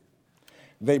 13.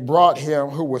 They brought him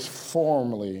who was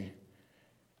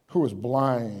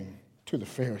blind to the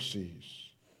Pharisees.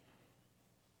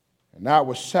 And now it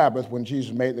was Sabbath when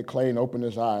Jesus made the clay and opened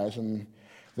his eyes. And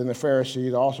then the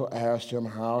Pharisees also asked him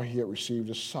how he had received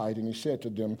his sight. And he said to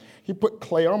them, he put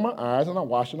clay on my eyes and I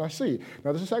washed and I see.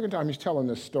 Now, this is the second time he's telling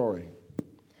this story.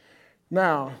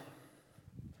 Now,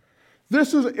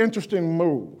 this is an interesting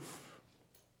move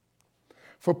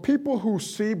for people who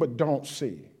see but don't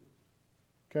see.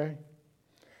 Okay?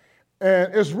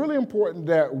 And it's really important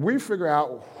that we figure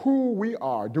out who we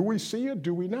are. Do we see or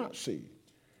do we not see?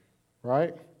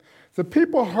 Right? The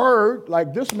people heard,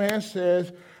 like this man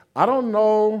says, I don't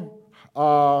know,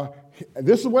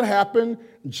 this is what happened.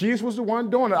 Jesus was the one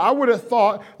doing it. I would have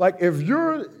thought, like, if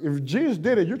Jesus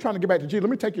did it, you're trying to get back to Jesus, let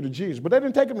me take you to Jesus. But they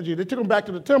didn't take him to Jesus. They took him back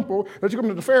to the temple. They took him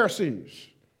to the Pharisees.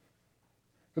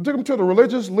 They took him to the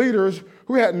religious leaders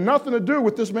who had nothing to do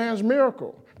with this man's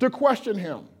miracle to question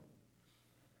him.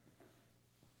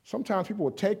 Sometimes people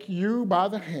will take you by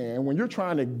the hand when you're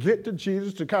trying to get to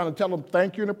Jesus to kind of tell them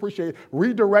thank you and appreciate it,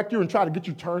 redirect you and try to get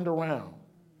you turned around.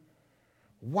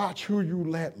 Watch who you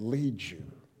let lead you.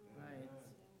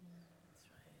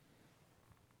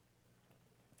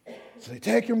 Right. So they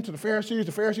take him to the Pharisees.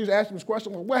 The Pharisees ask him this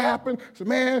question, well, what happened? He said,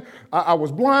 man, I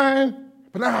was blind,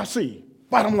 but now I see.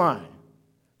 Bottom line,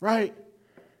 right?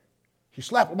 He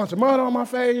slapped a bunch of mud on my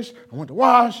face. I went to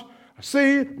wash. I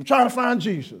see. I'm trying to find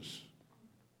Jesus.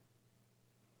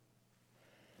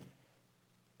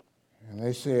 And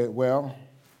they said, well,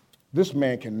 This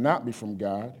man cannot be from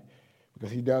God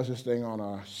because he does this thing on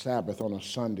a Sabbath, on a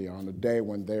Sunday, on a day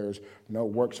when there's no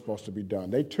work supposed to be done.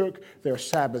 They took their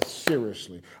Sabbath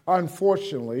seriously.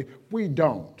 Unfortunately, we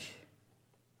don't.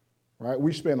 Right?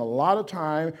 We spend a lot of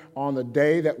time on the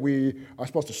day that we are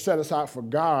supposed to set aside for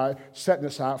God, setting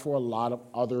aside for a lot of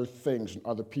other things and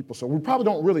other people. So we probably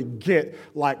don't really get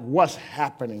like what's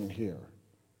happening here.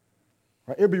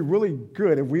 Right? It'd be really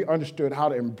good if we understood how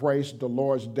to embrace the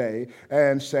Lord's day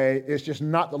and say, it's just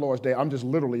not the Lord's day. I'm just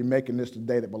literally making this the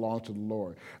day that belongs to the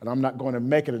Lord. And I'm not going to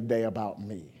make it a day about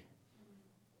me.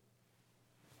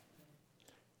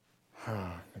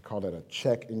 They call that a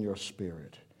check in your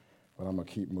spirit. But I'm going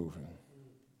to keep moving.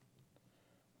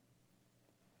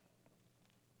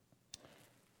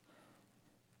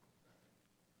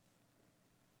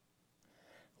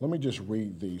 Let me just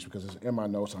read these because it's in my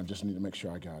notes. I just need to make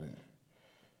sure I got it.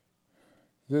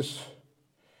 This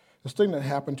thing that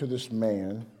happened to this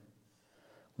man,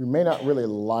 we may not really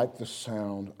like the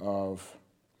sound of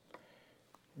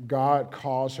God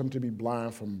caused him to be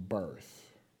blind from birth.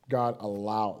 God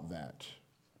allowed that.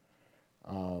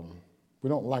 We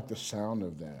don't like the sound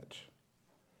of that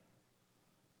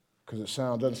because it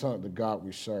doesn't sound like the God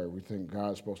we serve. We think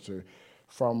God's supposed to,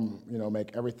 make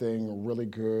everything really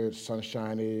good,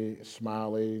 sunshiny,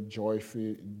 smiley,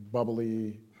 joyful,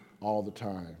 bubbly all the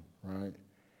time, right?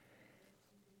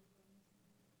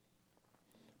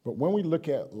 But when we look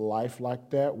at life like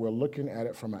that, we're looking at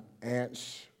it from an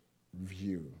ant's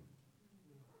view,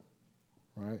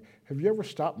 right? Have you ever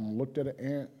stopped and looked at an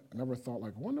ant and ever thought, I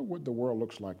wonder what the world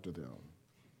looks like to them?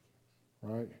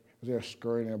 Right? They're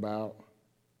scurrying about.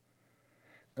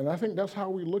 And I think that's how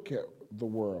we look at the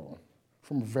world,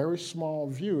 from a very small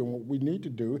view. And what we need to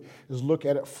do is look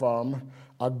at it from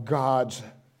a God's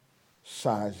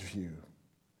size view.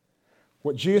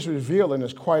 What Jesus is revealing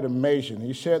is quite amazing.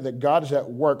 He said that God is at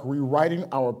work rewriting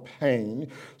our pain,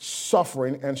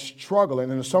 suffering, and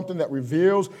struggling, and it's something that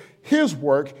reveals his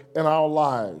work in our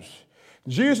lives.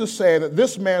 Jesus said that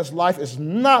this man's life is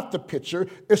not the picture,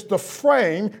 it's the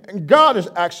frame, and God is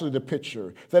actually the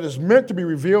picture that is meant to be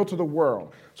revealed to the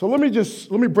world. So let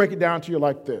me break it down to you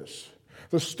like this.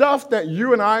 The stuff that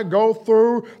you and I go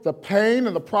through, the pain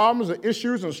and the problems, the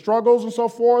issues and struggles and so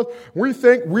forth, we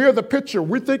think we're the picture.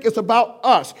 We think it's about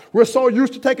us. We're so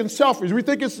used to taking selfies. We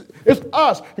think it's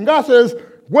us. And God says,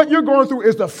 what you're going through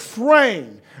is the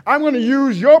frame. I'm going to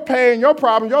use your pain, your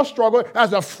problem, your struggle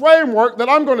as a framework that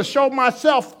I'm going to show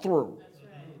myself through. That's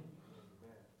right.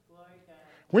 Glory to God.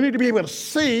 We need to be able to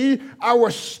see our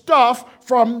stuff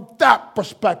from that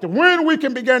perspective. When we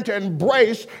can begin to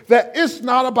embrace that it's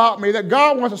not about me, that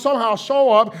God wants to somehow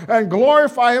show up and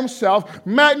glorify himself,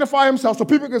 magnify himself so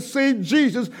people can see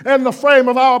Jesus in the frame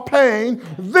of our pain,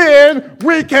 then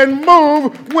we can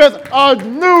move with a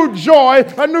new joy,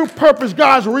 a new purpose.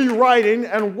 God's rewriting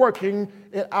and working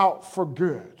it out for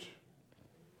good.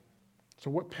 So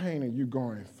what pain are you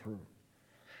going through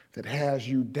that has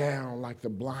you down like the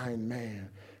blind man,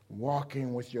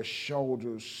 walking with your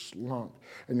shoulders slumped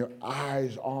and your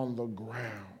eyes on the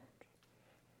ground?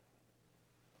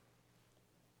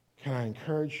 Can I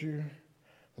encourage you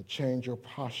to change your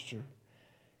posture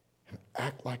and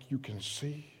act like you can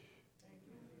see?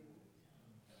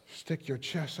 Stick your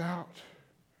chest out.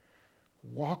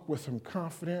 Walk with some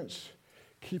confidence.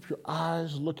 Keep your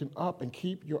eyes looking up and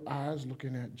keep your eyes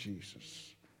looking at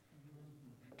Jesus.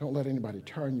 Don't let anybody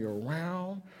turn you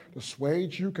around,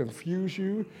 dissuade you, confuse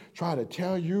you, try to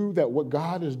tell you that what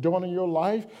God is doing in your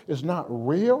life is not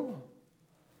real.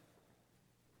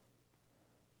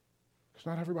 Because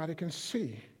not everybody can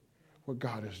see what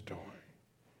God is doing.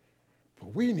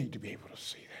 But we need to be able to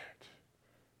see that.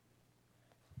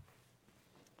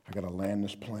 I got to land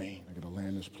this plane.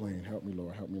 Help me,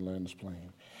 Lord. Help me land this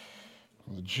plane.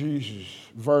 Jesus,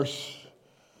 verse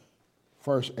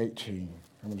 18.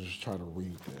 I'm going to just try to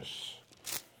read this.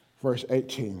 Verse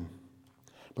 18.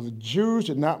 But the Jews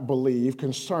did not believe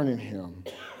concerning him.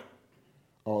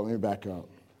 Oh, let me back up.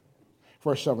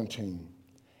 Verse 17.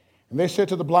 And they said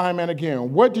to the blind man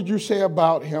again, what did you say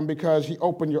about him because he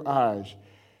opened your eyes?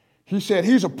 He said,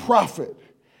 he's a prophet.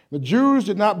 The Jews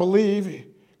did not believe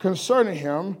concerning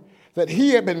him that he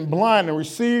had been blind and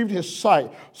received his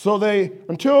sight. So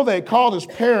until they called his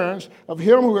parents of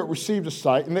him who had received his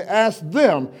sight, and they asked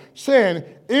them, saying,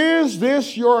 is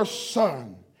this your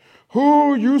son,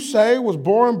 who you say was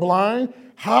born blind?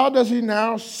 How does he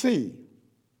now see?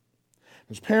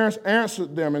 His parents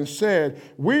answered them and said,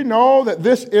 we know that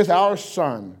this is our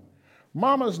son.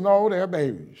 Mamas know their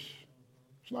babies.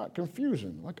 It's not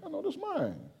confusing. I know this is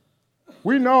mine.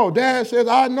 We know, Dad says,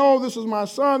 I know this is my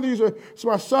son, it's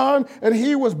my son, and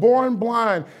he was born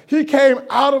blind. He came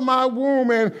out of my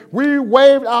womb, and we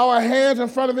waved our hands in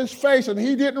front of his face, and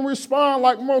he didn't respond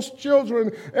like most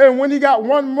children. And when he got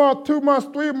 1 month, 2 months,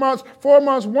 3 months, 4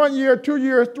 months, 1 year, 2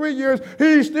 years, 3 years,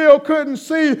 he still couldn't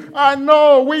see.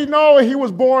 We know he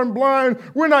was born blind.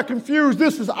 We're not confused.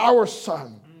 This is our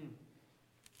son.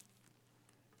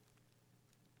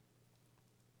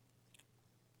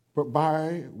 But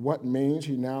by what means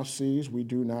he now sees, we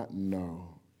do not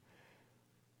know.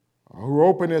 Who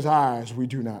opened his eyes, we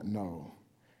do not know.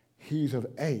 He's of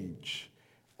age.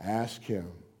 Ask him.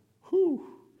 Whew.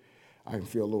 I can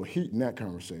feel a little heat in that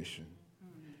conversation.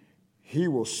 He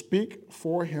will speak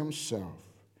for himself.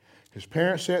 His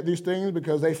parents said these things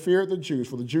because they feared the Jews,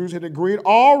 for the Jews had agreed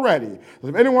already that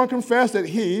if anyone confessed that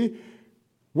he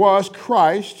was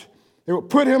Christ, they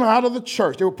would put him out of the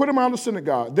church. They would put him out of the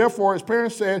synagogue. Therefore, his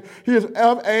parents said, he is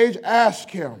of age, ask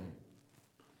him.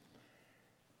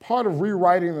 Part of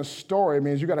rewriting the story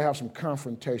means you've got to have some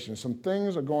confrontation. Some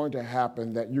things are going to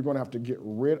happen that you're going to have to get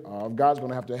rid of. God's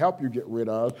going to have to help you get rid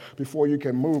of before you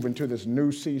can move into this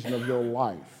new season of your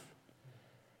life.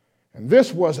 And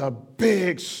this was a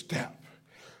big step.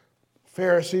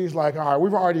 Pharisees, like, all right,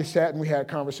 we've already sat and we had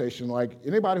conversation. Like,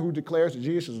 anybody who declares that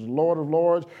Jesus is the Lord of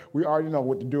Lords, we already know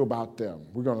what to do about them.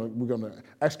 We're gonna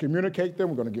excommunicate them.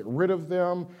 We're gonna get rid of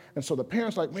them. And so the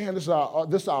parents, like, man, this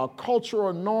is our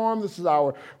cultural norm. This is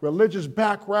our religious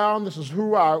background. This is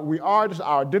who we are. This is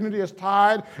our identity is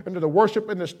tied into the worship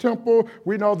in this temple.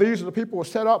 We know these are the people who are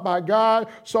set up by God.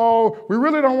 So we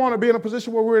really don't want to be in a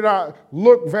position where we're not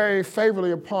looked very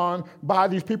favorably upon by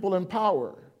these people in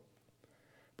power.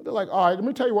 They're like, all right, let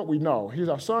me tell you what we know. He's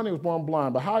our son. He was born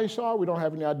blind. But how he saw, we don't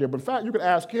have any idea. But in fact, you could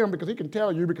ask him because he can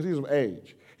tell you because he's of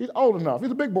age. He's old enough. He's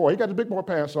a big boy. He got the big boy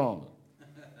pants on,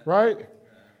 right?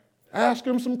 Ask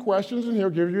him some questions, and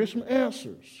he'll give you some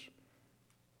answers.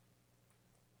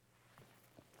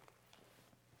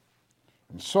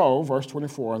 And so, verse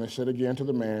 24, and they said again to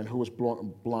the man who was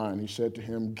blind, he said to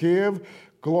him, give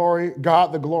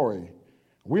God the glory.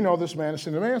 We know this man is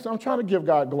sinning. The man said, I'm trying to give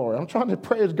God glory. I'm trying to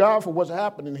praise God for what's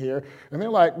happening here. And they're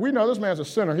like, we know this man's a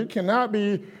sinner. He cannot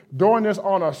be doing this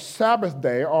on a Sabbath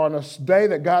day or on a day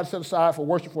that God set aside for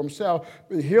worship for himself,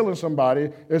 healing somebody.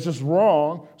 It's just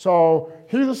wrong. So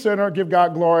he's a sinner. Give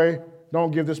God glory. Don't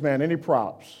give this man any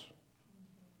props.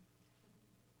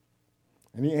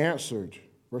 And he answered,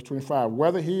 verse 25,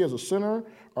 whether he is a sinner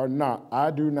or not,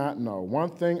 I do not know. One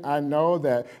thing I know,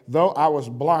 that though I was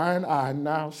blind, I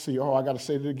now see. Oh, I got to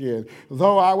say it again.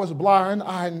 Though I was blind,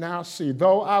 I now see.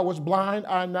 Though I was blind,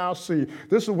 I now see.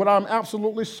 This is what I'm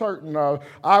absolutely certain of.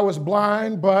 I was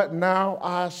blind, but now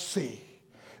I see.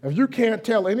 If you can't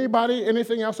tell anybody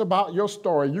anything else about your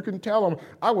story, you can tell them,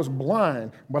 I was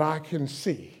blind, but I can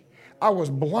see. I was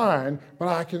blind, but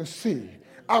I can see.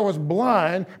 I was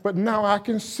blind, but now I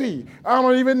can see. I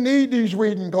don't even need these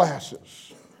reading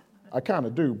glasses. I kind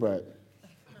of do, but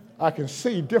I can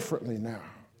see differently now.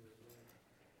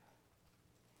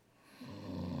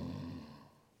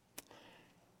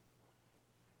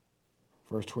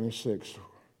 Verse 26,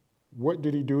 what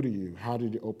did he do to you? How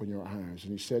did he open your eyes?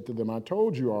 And he said to them, I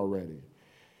told you already.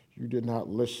 You did not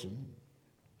listen.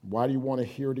 Why do you want to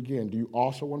hear it again? Do you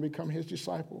also want to become his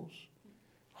disciples?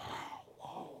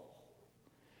 Whoa.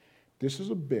 This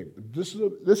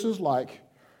is like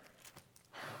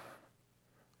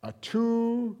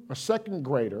a second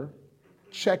grader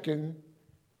checking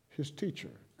his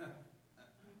teacher.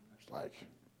 It's like,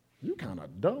 you kind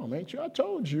of dumb, ain't you? I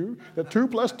told you that 2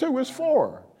 + 2 is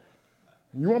 4.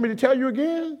 You want me to tell you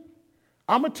again?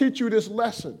 I'm going to teach you this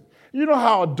lesson. You know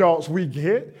how adults we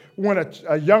get when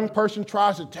a young person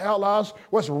tries to tell us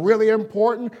what's really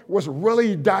important, what's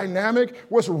really dynamic,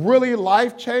 what's really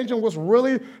life-changing, what's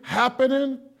really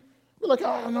happening? We're like,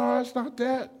 oh, no, it's not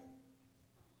that.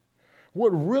 What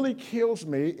really kills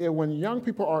me is when young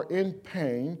people are in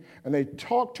pain and they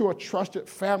talk to a trusted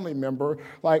family member.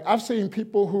 Like, I've seen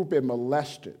people who've been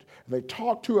molested. They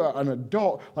talk to an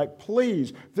adult, like,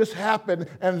 please, this happened,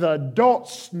 and the adult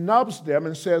snubs them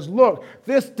and says, look,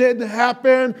 this didn't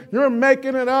happen, you're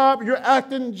making it up, you're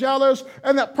acting jealous,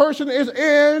 and that person is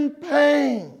in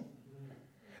pain.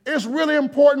 It's really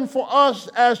important for us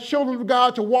as children of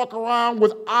God to walk around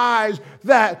with eyes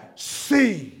that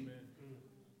see.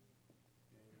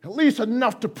 At least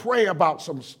enough to pray about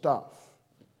some stuff.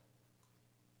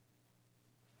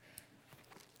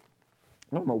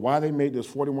 I don't know why they made this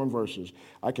 41 verses.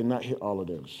 I cannot hit all of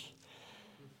this.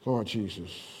 Lord Jesus.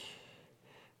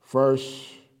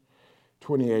 Verse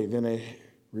 28, then they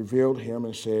revealed him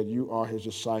and said, you are his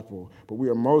disciple, but we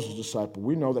are Moses' disciple.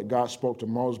 We know that God spoke to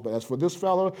Moses, but as for this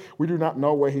fellow, we do not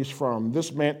know where he's from.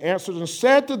 This man answered and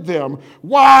said to them,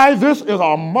 why, this is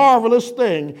a marvelous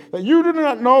thing, that you do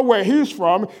not know where he's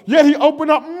from, yet he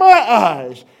opened up my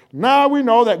eyes. Now we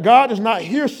know that God does not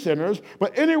hear sinners,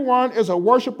 but anyone is a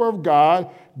worshiper of God,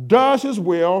 does his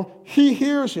will, he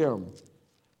hears him.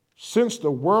 Since the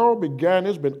world began,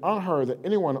 it's been unheard that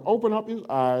anyone opened up his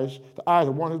eyes, the eyes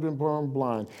of one who's been born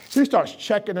blind. He starts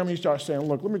checking them. He starts saying,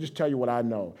 look, let me just tell you what I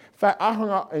know. In fact, I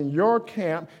hung out in your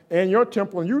camp, in your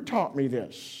temple, and you taught me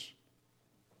this,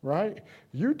 right?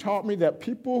 You taught me that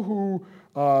people who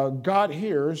God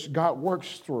hears, God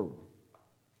works through,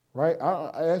 right?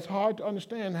 It's hard to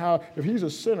understand how, if he's a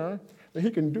sinner, that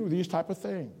he can do these type of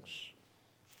things.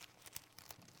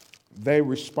 They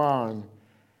respond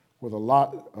with a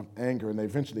lot of anger, and they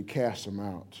eventually cast him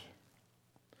out.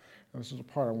 And this is the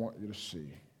part I want you to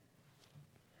see.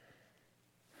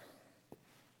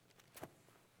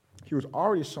 He was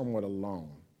already somewhat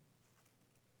alone.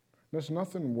 There's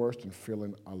nothing worse than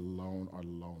feeling alone or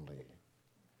lonely.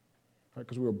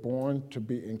 Because we were born to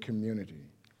be in community.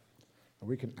 And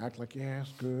we can act like, yeah,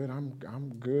 it's good,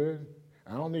 I'm good,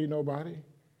 I don't need nobody.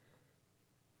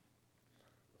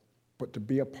 But to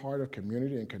be a part of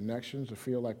community and connections, to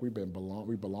feel like we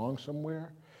belong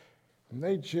somewhere, and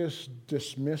they just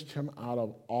dismissed him out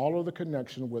of all of the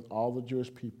connection with all the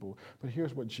Jewish people. But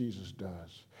here's what Jesus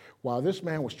does. While this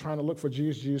man was trying to look for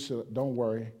Jesus, Jesus said, don't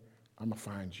worry, I'm going to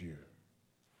find you.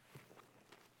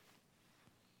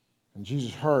 And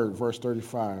Jesus heard, verse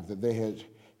 35, that they had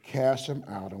cast him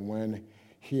out, and when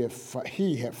he had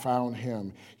found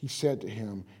him, he said to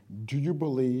him, do you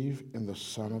believe in the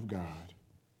Son of God?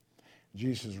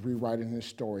 Jesus is rewriting his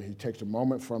story. He takes a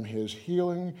moment from his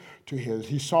healing to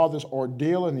he saw this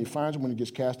ordeal, and he finds him when he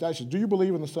gets cast out. He says, do you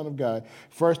believe in the Son of God?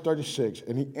 Verse 36,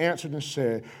 and he answered and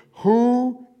said,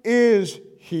 who is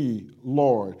he,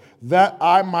 Lord, that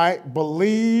I might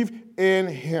believe in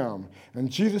him?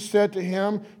 And Jesus said to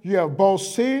him, you have both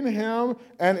seen him,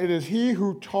 and it is he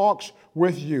who talks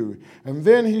with you. And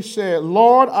then he said,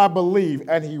 Lord, I believe,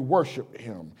 and he worshiped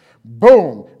him.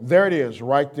 Boom, there it is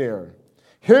right there.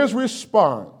 His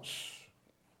response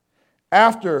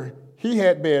after he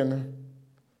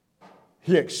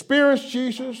experienced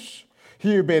Jesus,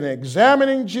 he had been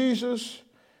examining Jesus,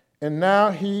 and now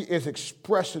he is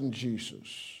expressing Jesus.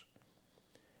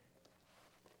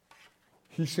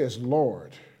 He says,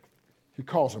 Lord. He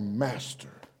calls him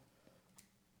Master.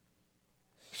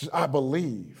 He says, I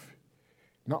believe.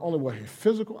 Not only were his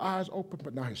physical eyes open,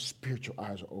 but now his spiritual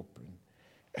eyes are open.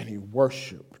 And he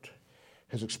worshiped.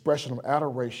 His expression of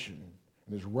adoration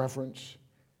and his reverence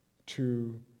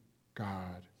to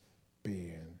God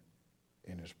being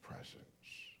in his presence.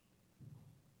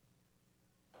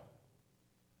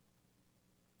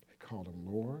 He called him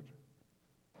Lord.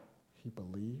 He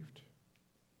believed.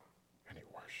 And he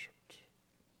worshiped.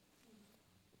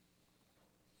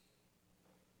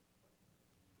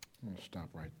 I'm going to stop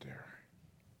right there.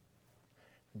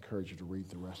 I encourage you to read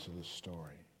the rest of this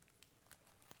story.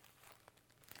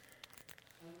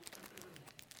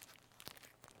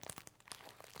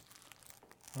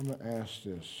 I'm going to ask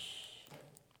this.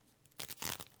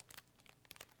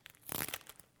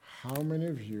 How many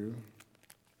of you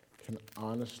can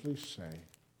honestly say,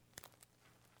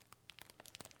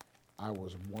 I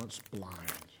was once blind,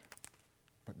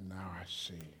 but now I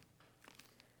see.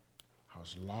 I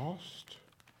was lost,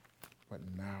 but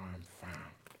now I'm found.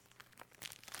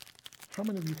 How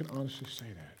many of you can honestly say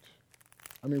that?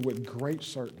 I mean, with great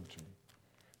certainty.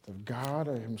 If God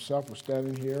himself was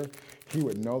standing here, he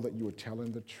would know that you were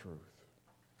telling the truth.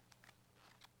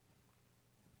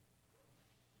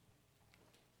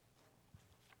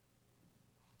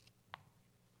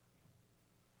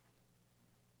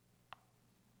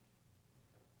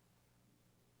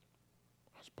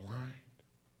 I was blind,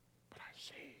 but I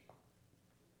see.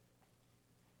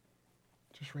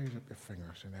 Just raise up your finger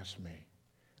and say, that's me.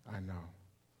 I know.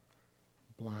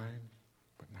 Blind,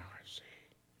 but now I see.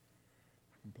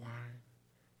 I'm blind,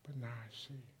 but now I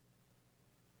see.